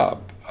back it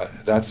up.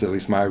 That's at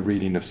least my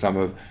reading of some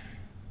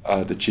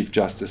of the Chief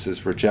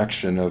Justice's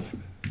rejection of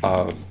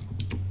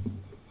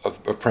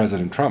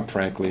President Trump,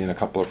 frankly, in a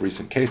couple of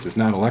recent cases,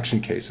 not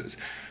election cases.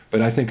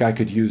 But I think I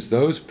could use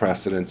those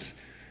precedents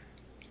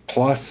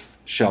plus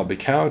Shelby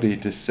County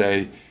to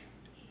say,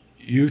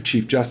 you,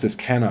 Chief Justice,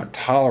 cannot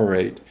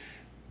tolerate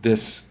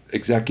this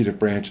executive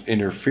branch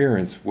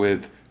interference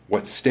with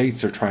what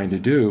states are trying to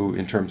do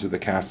in terms of the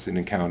casting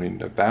and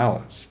counting of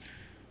ballots.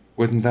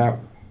 Wouldn't that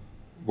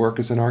work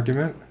as an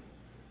argument?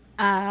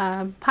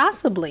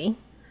 Possibly.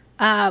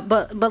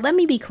 But let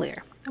me be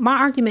clear. My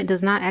argument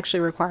does not actually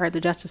require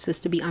the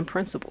justices to be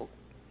unprincipled,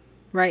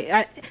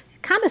 right? It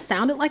kind of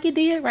sounded like it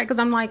did, right? Because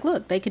I'm like,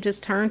 look, they could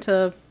just turn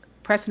to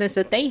precedents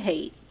that they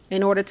hate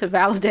in order to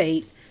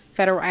validate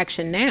federal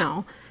action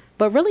now.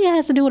 But really it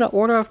has to do with an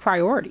order of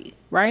priority,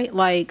 right?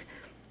 Like,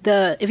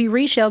 if you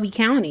read Shelby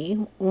County,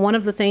 one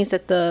of the things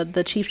that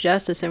the Chief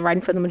Justice in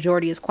writing for the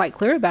majority is quite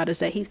clear about is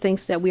that he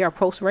thinks that we are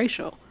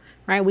post-racial,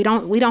 right? We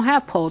don't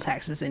have poll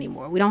taxes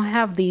anymore. We don't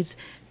have these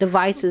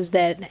devices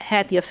that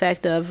had the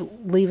effect of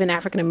leaving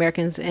African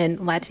Americans and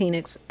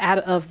Latinx out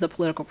of the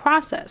political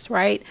process,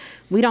 right?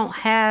 We don't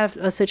have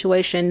a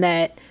situation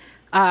that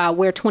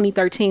where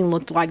 2013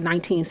 looked like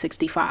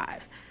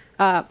 1965.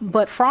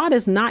 But fraud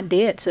is not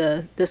dead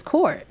to this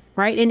court,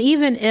 right? And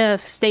even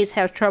if states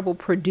have trouble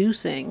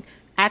producing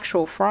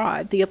actual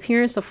fraud, the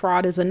appearance of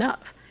fraud is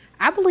enough.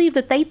 I believe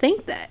that they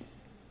think that,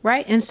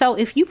 right? And so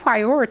if you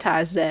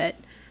prioritize that,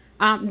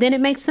 then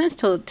it makes sense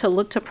to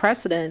look to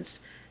precedents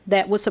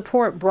that would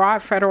support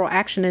broad federal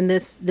action in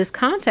this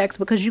context,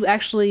 because you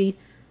actually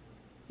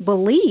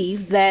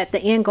believe that the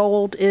end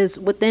goal is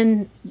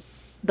within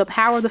the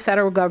power of the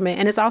federal government,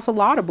 and it's also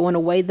laudable in a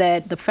way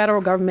that the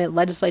federal government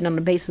legislating on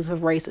the basis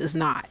of race is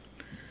not.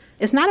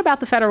 It's not about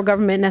the federal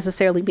government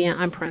necessarily being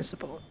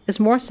unprincipled. It's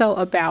more so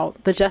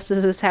about the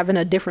justices having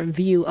a different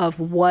view of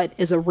what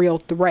is a real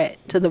threat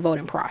to the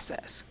voting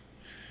process.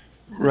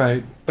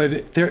 Right,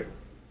 but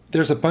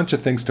there's a bunch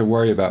of things to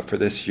worry about for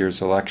this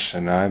year's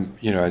election.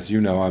 As you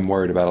know, I'm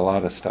worried about a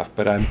lot of stuff,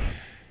 but I'm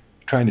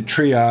trying to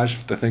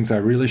triage the things I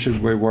really should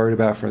be worried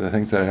about for the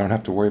things that I don't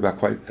have to worry about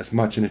quite as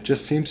much. And it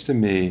just seems to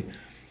me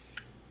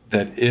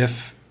that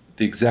if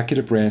the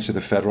executive branch of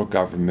the federal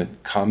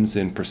government comes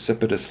in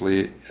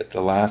precipitously at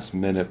the last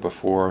minute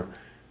before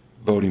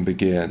voting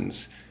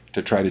begins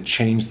to try to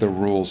change the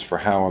rules for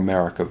how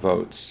America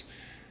votes,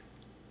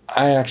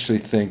 I actually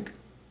think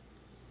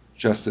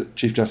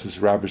Chief Justice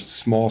Roberts'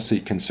 small c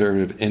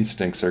conservative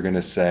instincts are going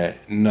to say,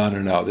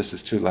 no, this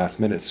is too last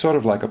minute. It's sort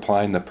of like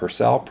applying the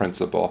Purcell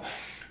principle,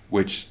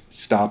 which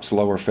stops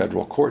lower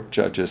federal court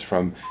judges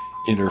from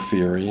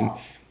interfering.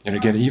 And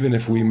again, even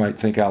if we might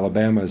think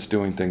Alabama is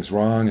doing things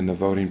wrong in the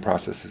voting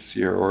process this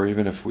year, or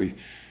even if we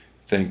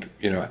think,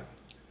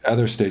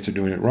 other states are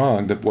doing it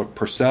wrong, that what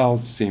Purcell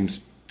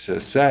seems to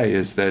say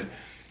is that,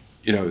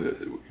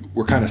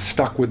 we're kind of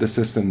stuck with the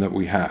system that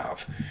we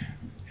have,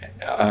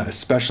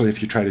 especially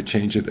if you try to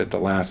change it at the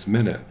last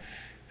minute.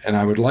 And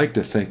I would like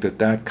to think that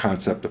that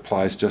concept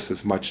applies just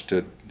as much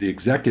to the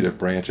executive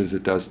branch as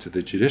it does to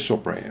the judicial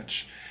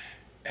branch.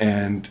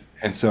 And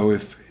so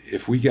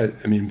if we get,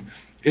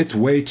 it's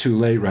way too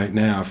late right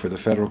now for the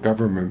federal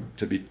government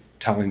to be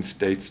telling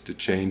states to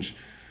change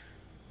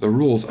the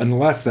rules,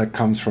 unless that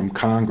comes from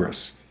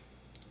Congress.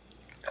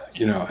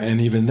 And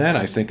even then,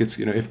 I think it's,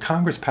 if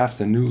Congress passed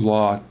a new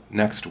law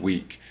next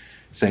week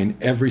saying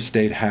every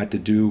state had to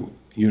do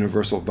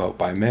universal vote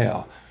by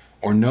mail,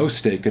 or no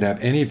state could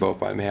have any vote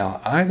by mail,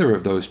 either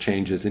of those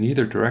changes in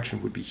either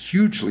direction would be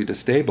hugely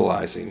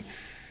destabilizing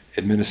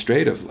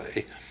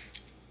administratively.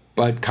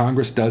 But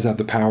Congress does have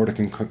the power to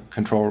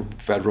control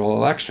federal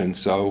elections,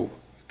 so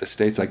the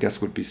states, I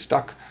guess, would be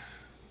stuck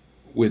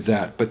with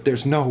that. But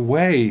there's no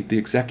way the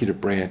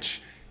executive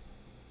branch,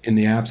 in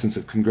the absence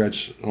of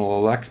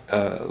congressional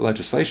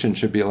legislation,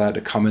 should be allowed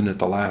to come in at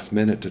the last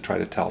minute to try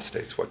to tell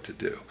states what to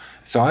do.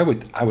 So I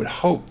would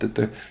hope that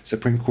the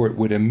Supreme Court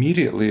would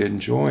immediately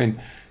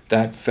enjoin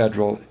that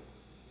federal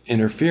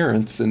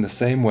interference in the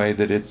same way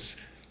that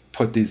it's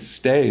put these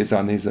stays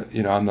on these,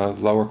 on the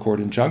lower court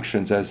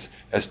injunctions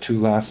as too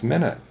last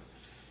minute.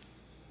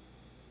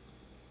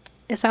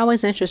 It's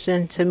always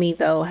interesting to me,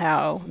 though,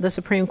 how the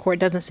Supreme Court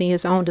doesn't see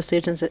its own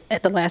decisions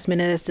at the last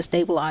minute as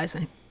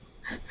destabilizing,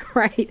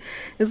 right?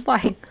 It's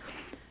like,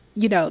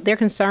 they're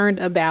concerned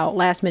about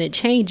last minute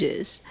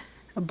changes,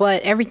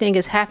 but everything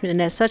is happening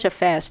at such a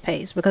fast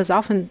pace because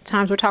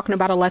oftentimes we're talking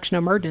about election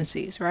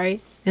emergencies, right?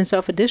 And so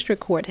if a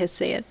district court has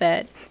said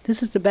that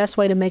this is the best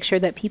way to make sure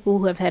that people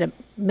who have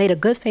made a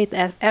good faith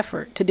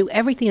effort to do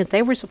everything that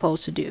they were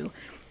supposed to do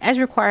as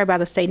required by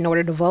the state in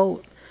order to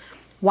vote,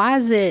 why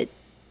is that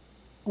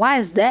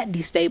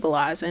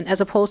destabilizing as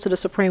opposed to the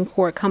Supreme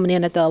Court coming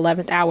in at the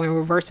 11th hour and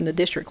reversing the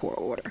district court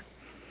order,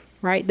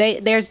 right?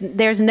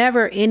 There's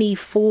never any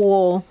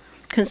full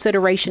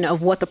consideration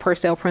of what the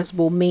Purcell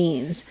principle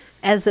means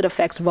as it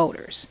affects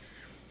voters,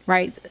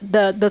 right?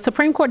 The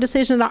Supreme Court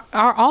decisions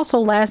are also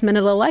last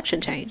minute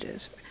election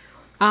changes.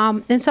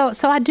 And so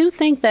I do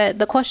think that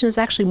the question is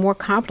actually more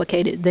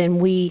complicated than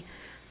we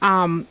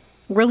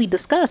really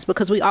discuss,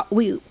 because we at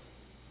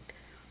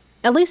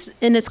least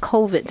in this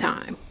COVID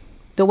time,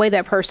 the way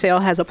that Purcell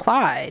has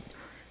applied,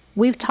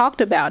 we've talked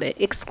about it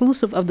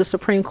exclusive of the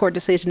Supreme Court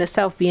decision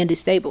itself being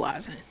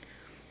destabilizing.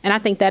 And I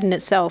think that in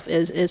itself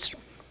is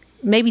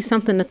maybe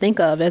something to think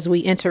of as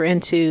we enter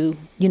into,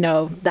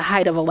 the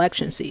height of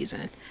election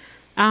season.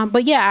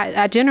 But yeah,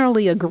 I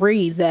generally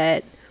agree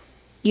that,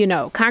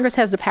 Congress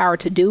has the power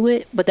to do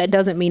it, but that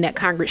doesn't mean that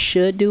Congress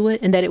should do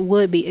it, and that it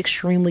would be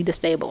extremely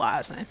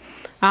destabilizing.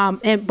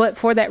 But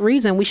for that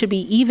reason, we should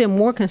be even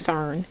more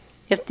concerned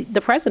if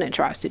the president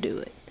tries to do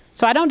it.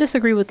 So I don't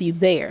disagree with you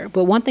there.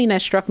 But one thing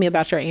that struck me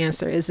about your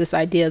answer is this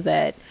idea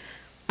that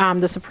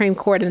the Supreme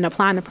Court, in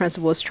applying the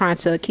principle, is trying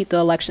to keep the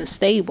election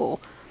stable,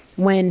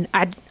 when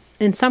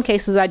in some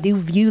cases, I do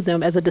view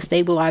them as a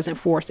destabilizing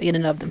force in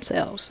and of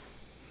themselves.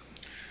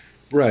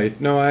 Right.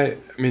 No,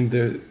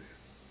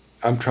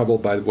 I'm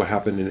troubled by what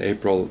happened in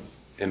April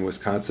in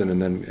Wisconsin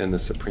and then in the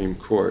Supreme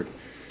Court.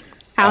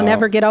 I'll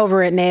never get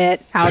over it,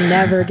 Ned. I'll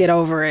never get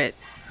over it.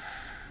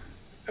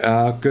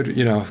 Good,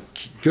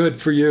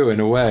 good for you in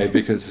a way,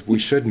 because we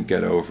shouldn't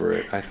get over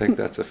it. I think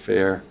that's a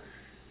fair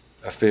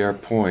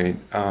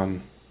point.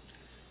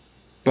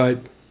 But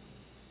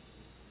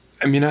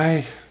I mean,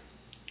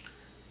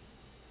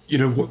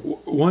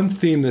 one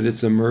theme that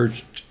has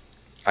emerged,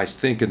 I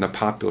think, in the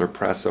popular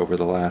press over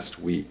the last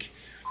week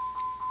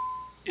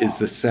is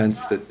the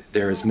sense that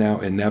there is now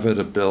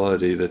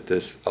inevitability that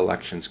this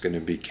election is going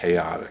to be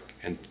chaotic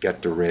and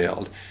get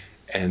derailed,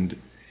 and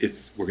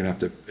it's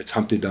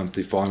Humpty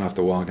Dumpty falling off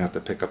the wall and have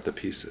to pick up the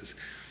pieces.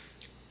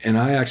 And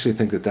I actually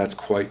think that that's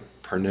quite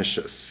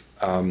pernicious,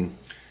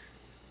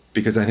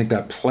 because I think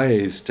that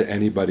plays to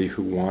anybody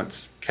who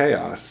wants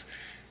chaos,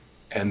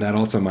 and that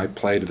also might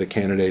play to the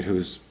candidate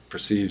who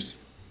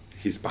perceives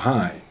he's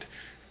behind.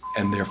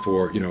 And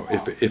therefore,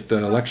 if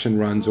the election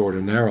runs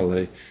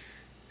ordinarily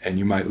and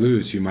you might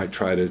lose, you might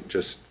try to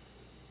just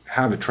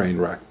have a train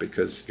wreck,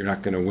 because you're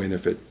not going to win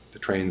if the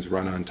trains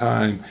run on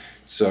time.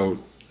 So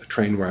a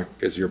train wreck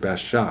is your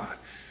best shot.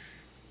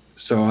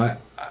 So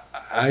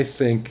I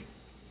think,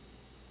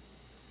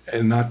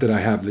 and not that I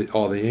have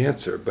all the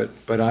answer,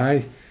 but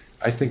I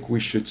think we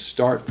should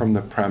start from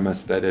the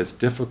premise that as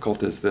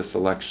difficult as this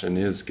election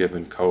is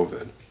given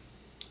COVID,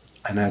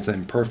 and as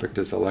imperfect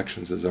as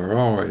elections as are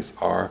always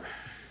are,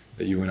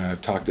 that you and I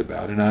have talked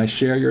about, and I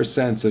share your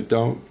sense of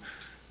don't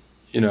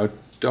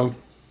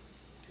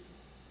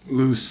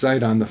lose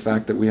sight on the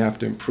fact that we have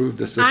to improve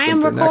the system. I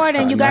am for recording. Next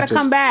time, you got to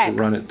come back.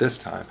 Run it this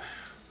time,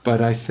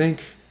 but I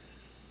think,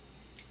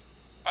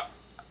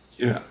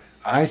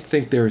 I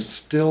think there is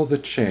still the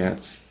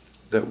chance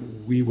that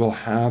we will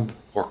have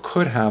or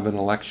could have an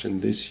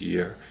election this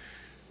year,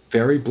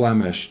 very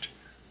blemished,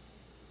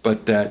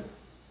 but that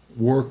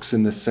works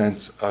in the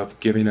sense of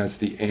giving us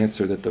the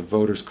answer that the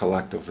voters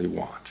collectively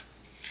want.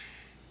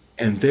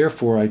 And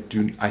therefore, I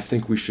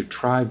think we should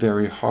try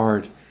very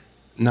hard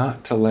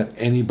not to let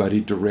anybody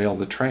derail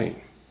the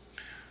train,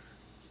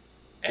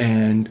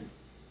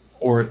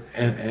 or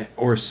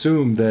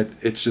assume that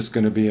it's just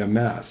going to be a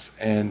mess.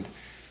 And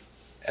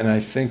I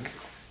think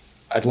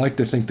I'd like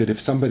to think that if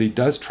somebody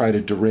does try to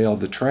derail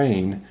the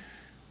train,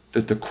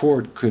 that the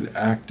court could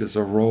act as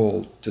a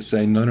role to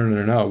say,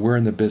 no, we're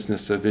in the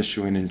business of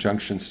issuing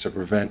injunctions to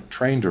prevent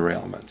train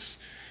derailments.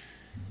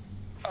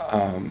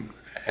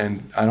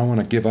 And I don't want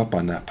to give up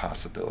on that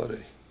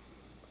possibility.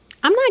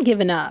 I'm not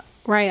giving up,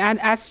 right?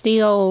 I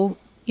still,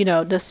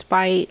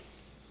 despite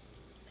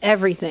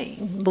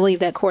everything, believe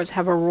that courts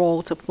have a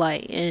role to play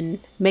in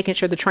making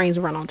sure the trains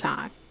run on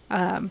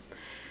time.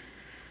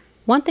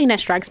 One thing that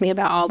strikes me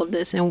about all of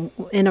this, and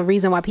a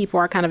reason why people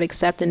are kind of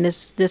accepting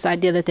this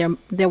idea that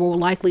there will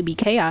likely be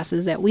chaos,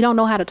 is that we don't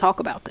know how to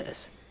talk about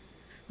this,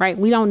 right?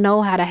 We don't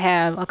know how to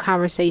have a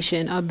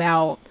conversation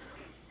about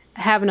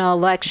having an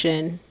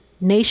election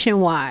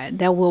nationwide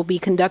that will be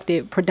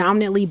conducted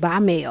predominantly by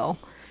mail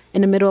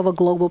in the middle of a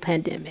global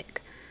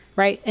pandemic,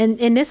 right?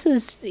 And this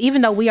is,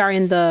 even though we are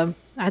in the,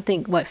 I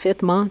think,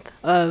 fifth month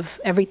of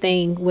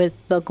everything with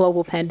the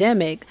global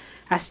pandemic,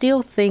 I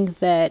still think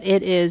that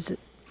it's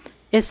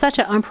such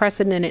an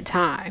unprecedented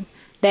time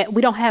that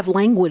we don't have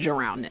language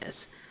around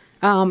this.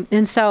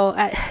 And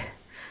so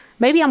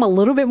maybe I'm a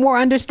little bit more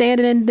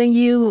understanding than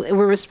you with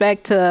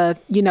respect to,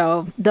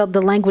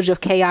 the language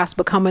of chaos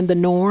becoming the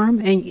norm.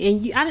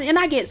 And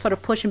I get sort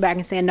of pushing back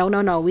and saying,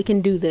 no, we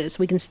can do this.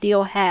 We can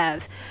still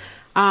have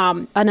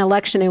an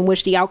election in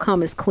which the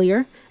outcome is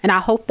clear. And I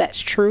hope that's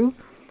true.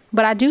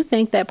 But I do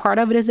think that part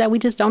of it is that we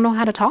just don't know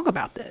how to talk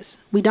about this.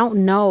 We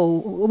don't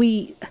know.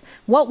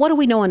 What do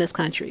we know in this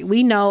country?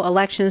 We know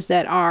elections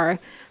that are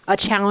a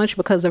challenge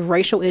because of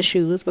racial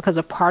issues, because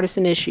of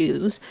partisan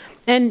issues.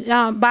 And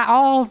by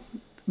all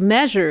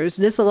measures,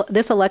 this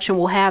election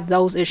will have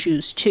those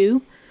issues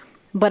too.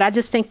 But I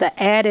just think the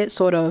added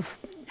sort of,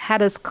 how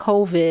does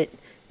COVID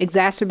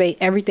exacerbate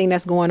everything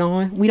that's going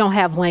on? We don't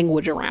have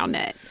language around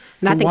that.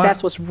 And I think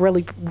that's what's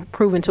really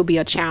proven to be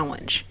a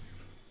challenge.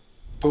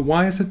 But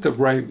why is it the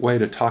right way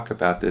to talk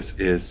about this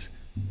is,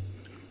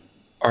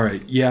 all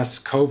right, yes,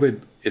 COVID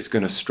is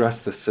going to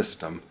stress the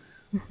system,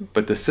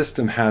 but the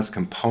system has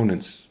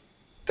components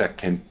that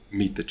can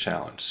meet the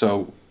challenge.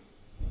 So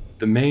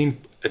the main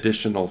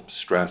additional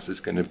stress is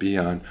going to be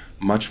on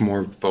much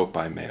more vote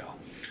by mail.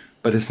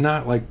 But it's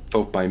not like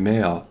vote by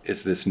mail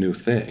is this new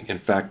thing. In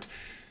fact,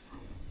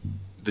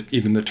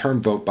 even the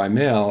term vote by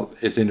mail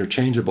is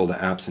interchangeable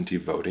to absentee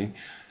voting.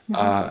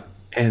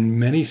 And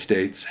many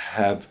states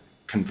have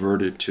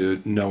converted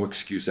to no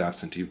excuse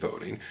absentee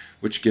voting,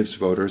 which gives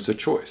voters a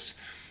choice.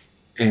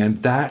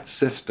 And that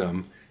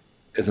system,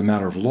 as a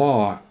matter of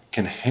law,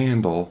 can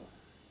handle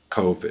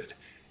COVID.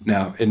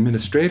 Now,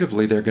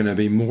 administratively, there are going to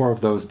be more of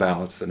those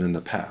ballots than in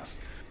the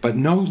past, but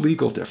no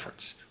legal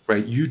difference,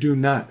 right?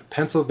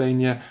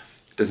 Pennsylvania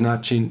does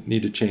not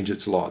need to change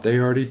its law. They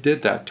already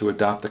did that to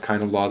adopt the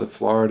kind of law that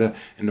Florida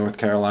and North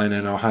Carolina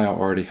and Ohio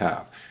already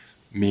have,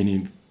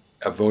 meaning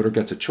a voter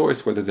gets a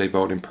choice whether they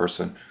vote in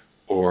person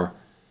or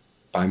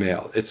by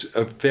mail. It's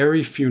a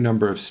very few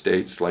number of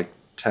states like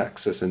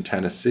Texas and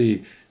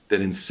Tennessee that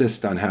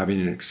insist on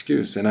having an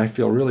excuse. And I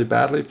feel really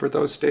badly for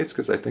those states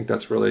because I think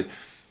that's really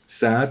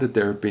sad that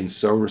they're being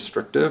so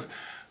restrictive.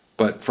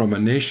 But from a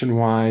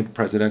nationwide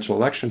presidential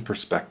election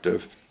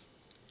perspective,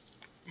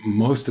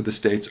 most of the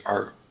states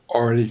are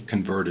already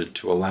converted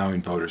to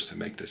allowing voters to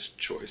make this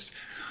choice.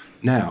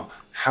 Now,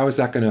 how is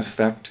that going to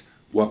affect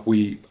what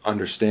we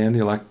understand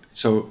the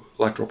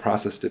electoral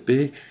process to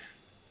be?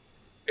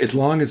 As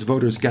long as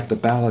voters get the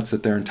ballots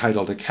that they're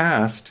entitled to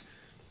cast,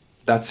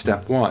 that's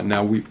step one.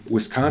 Now,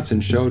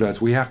 Wisconsin showed us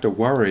we have to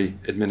worry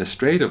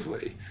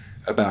administratively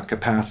about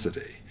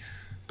capacity.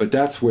 But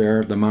that's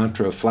where the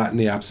mantra of flatten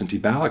the absentee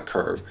ballot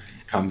curve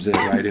comes in,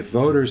 right? If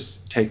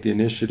voters take the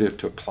initiative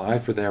to apply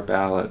for their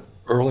ballot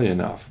early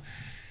enough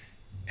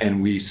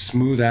and we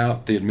smooth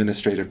out the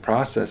administrative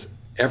process,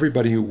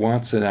 everybody who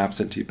wants an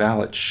absentee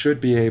ballot should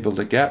be able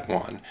to get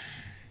one.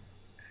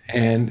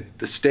 And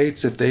the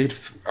states, if they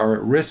are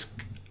at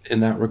risk in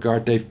that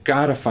regard, they've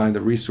got to find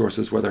the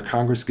resources, whether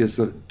Congress gives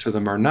it to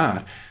them or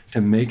not, to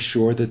make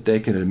sure that they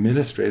can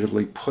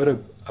administratively put a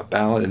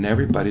ballot in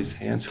everybody's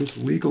hands who's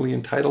legally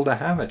entitled to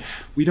have it.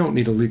 We don't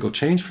need a legal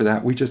change for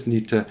that. We just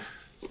need to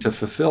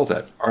fulfill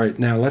that. All right,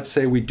 now let's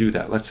say we do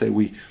that. Let's say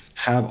we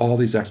have all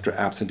these extra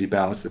absentee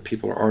ballots that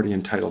people are already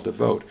entitled to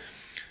vote.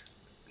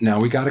 Now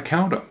we got to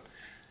count them.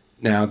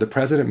 Now, the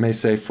president may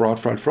say fraud,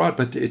 fraud, fraud,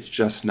 but it's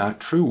just not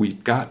true.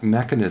 We've got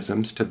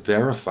mechanisms to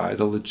verify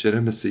the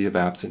legitimacy of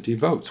absentee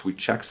votes. We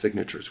check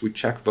signatures. We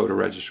check voter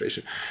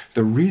registration.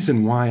 The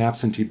reason why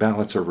absentee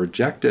ballots are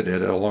rejected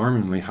at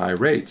alarmingly high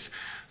rates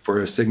for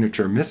a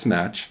signature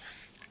mismatch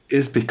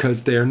is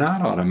because they're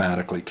not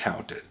automatically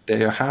counted.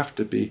 They have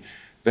to be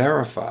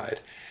verified.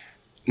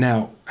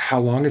 Now, how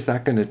long is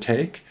that going to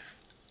take?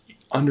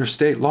 Under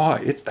state law,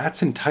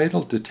 that's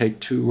entitled to take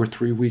 2 or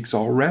 3 weeks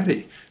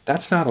already.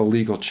 That's not a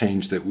legal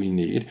change that we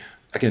need.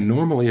 Again,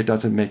 normally it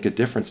doesn't make a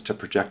difference to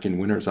projecting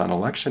winners on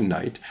election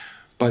night,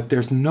 but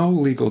there's no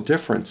legal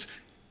difference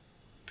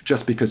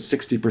just because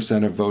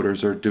 60% of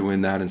voters are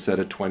doing that instead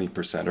of 20%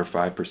 or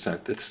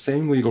 5%. The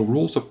same legal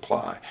rules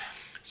apply.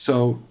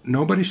 So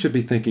nobody should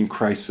be thinking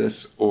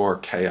crisis or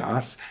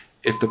chaos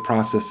if the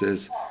process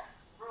is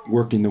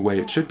working the way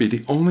it should be.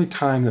 The only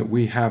time that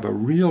we have a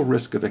real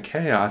risk of a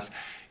chaos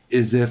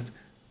is if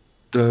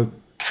the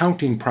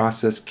counting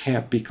process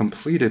can't be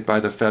completed by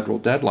the federal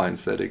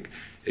deadlines that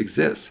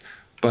exist.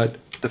 But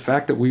the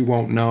fact that we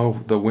won't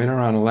know the winner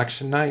on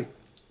election night,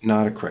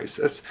 not a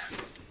crisis.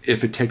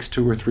 If it takes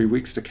 2 or 3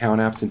 weeks to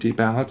count absentee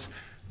ballots,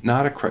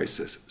 not a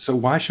crisis. So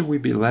why should we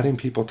be letting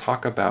people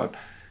talk about,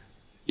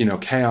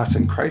 chaos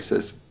and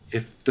crisis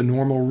if the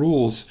normal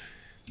rules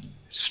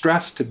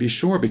stress, to be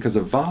sure, because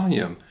of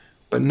volume,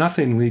 but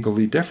nothing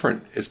legally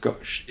different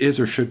is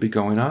or should be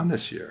going on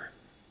this year?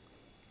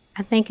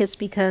 I think it's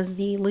because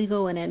the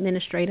legal and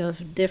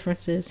administrative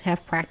differences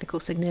have practical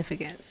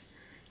significance,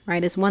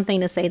 right? It's one thing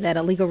to say that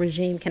a legal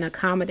regime can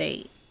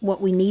accommodate what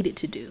we need it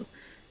to do,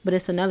 but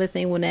it's another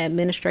thing when the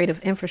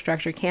administrative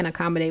infrastructure can't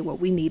accommodate what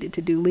we need it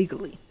to do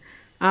legally.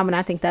 And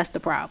I think that's the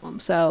problem.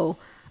 So,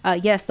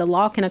 yes, the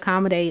law can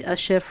accommodate a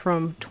shift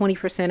from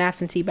 20%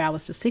 absentee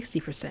ballots to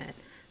 60%,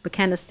 but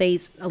can the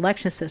state's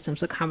election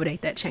systems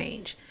accommodate that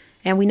change?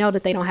 And we know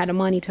that they don't have the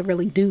money to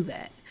really do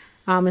that.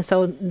 And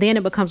so then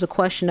it becomes a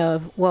question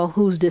of, well,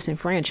 who's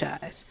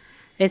disenfranchised?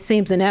 It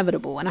seems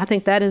inevitable. And I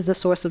think that is the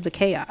source of the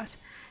chaos.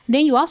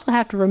 Then you also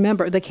have to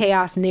remember the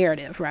chaos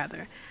narrative,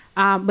 rather.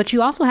 But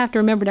you also have to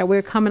remember that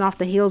we're coming off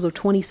the heels of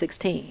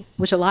 2016,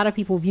 which a lot of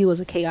people view as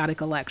a chaotic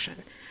election.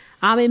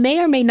 It may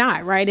or may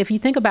not, right? If you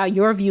think about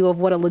your view of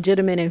what a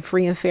legitimate and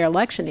free and fair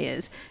election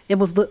is, it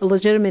was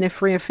legitimate and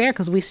free and fair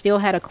because we still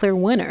had a clear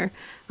winner,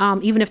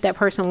 even if that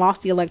person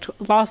lost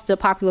the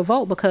popular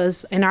vote,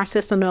 because in our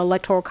system, the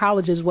electoral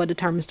college is what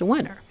determines the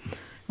winner,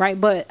 right?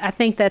 But I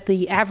think that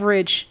the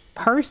average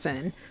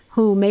person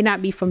who may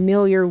not be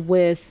familiar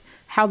with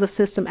how the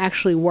system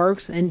actually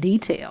works in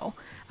detail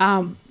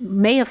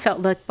may have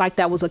felt like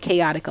that was a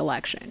chaotic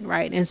election,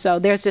 right? And so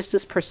there's just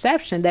this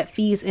perception that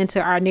feeds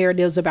into our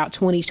narratives about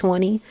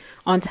 2020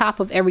 on top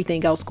of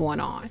everything else going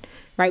on,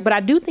 right? But I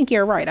do think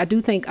you're right. I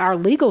do think our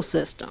legal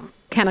system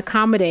can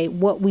accommodate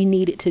what we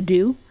need it to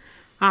do,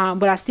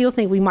 but I still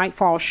think we might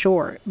fall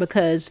short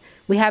because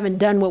we haven't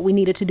done what we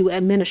needed to do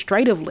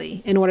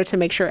administratively in order to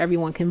make sure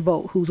everyone can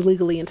vote who's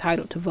legally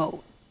entitled to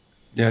vote.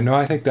 Yeah, no,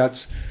 I think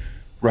that's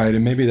right,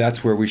 and maybe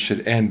that's where we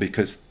should end,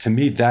 because to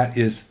me that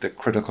is the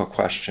critical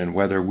question,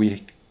 whether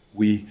we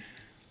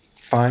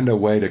find a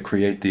way to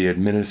create the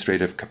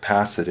administrative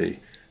capacity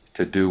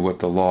to do what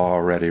the law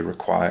already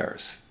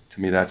requires.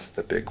 To me, that's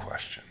the big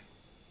question.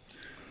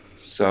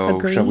 So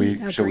shall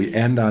we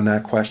end on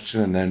that question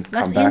and then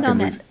come back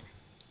and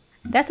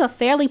That's a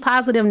fairly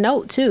positive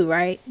note too,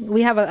 right?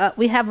 We have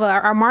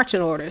our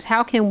marching orders.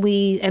 How can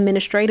we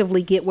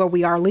administratively get where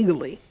we are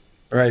legally?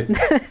 Right.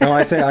 No,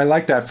 I think I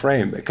like that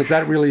frame because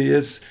that really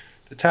is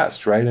the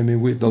test, right? I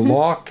mean, the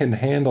law can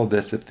handle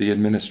this if the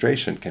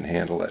administration can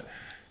handle it.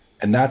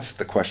 And that's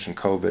the question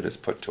COVID has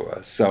put to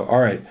us. So, all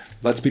right,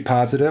 let's be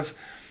positive.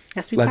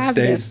 Let's be Let's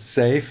stay positive.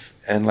 safe,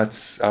 and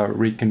let's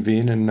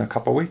reconvene in a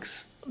couple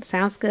weeks.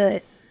 Sounds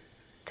good.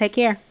 Take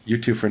care. You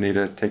too,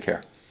 Franita. Take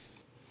care.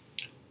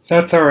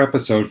 That's our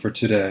episode for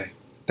today.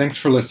 Thanks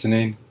for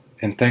listening,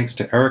 and thanks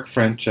to Eric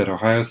French at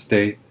Ohio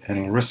State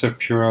and Larissa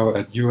Puro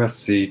at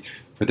USC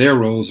for their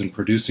roles in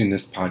producing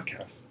this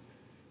podcast.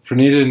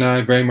 Franita and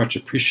I very much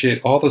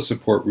appreciate all the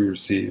support we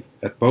receive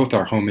at both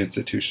our home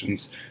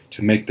institutions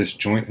to make this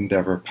joint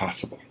endeavor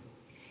possible.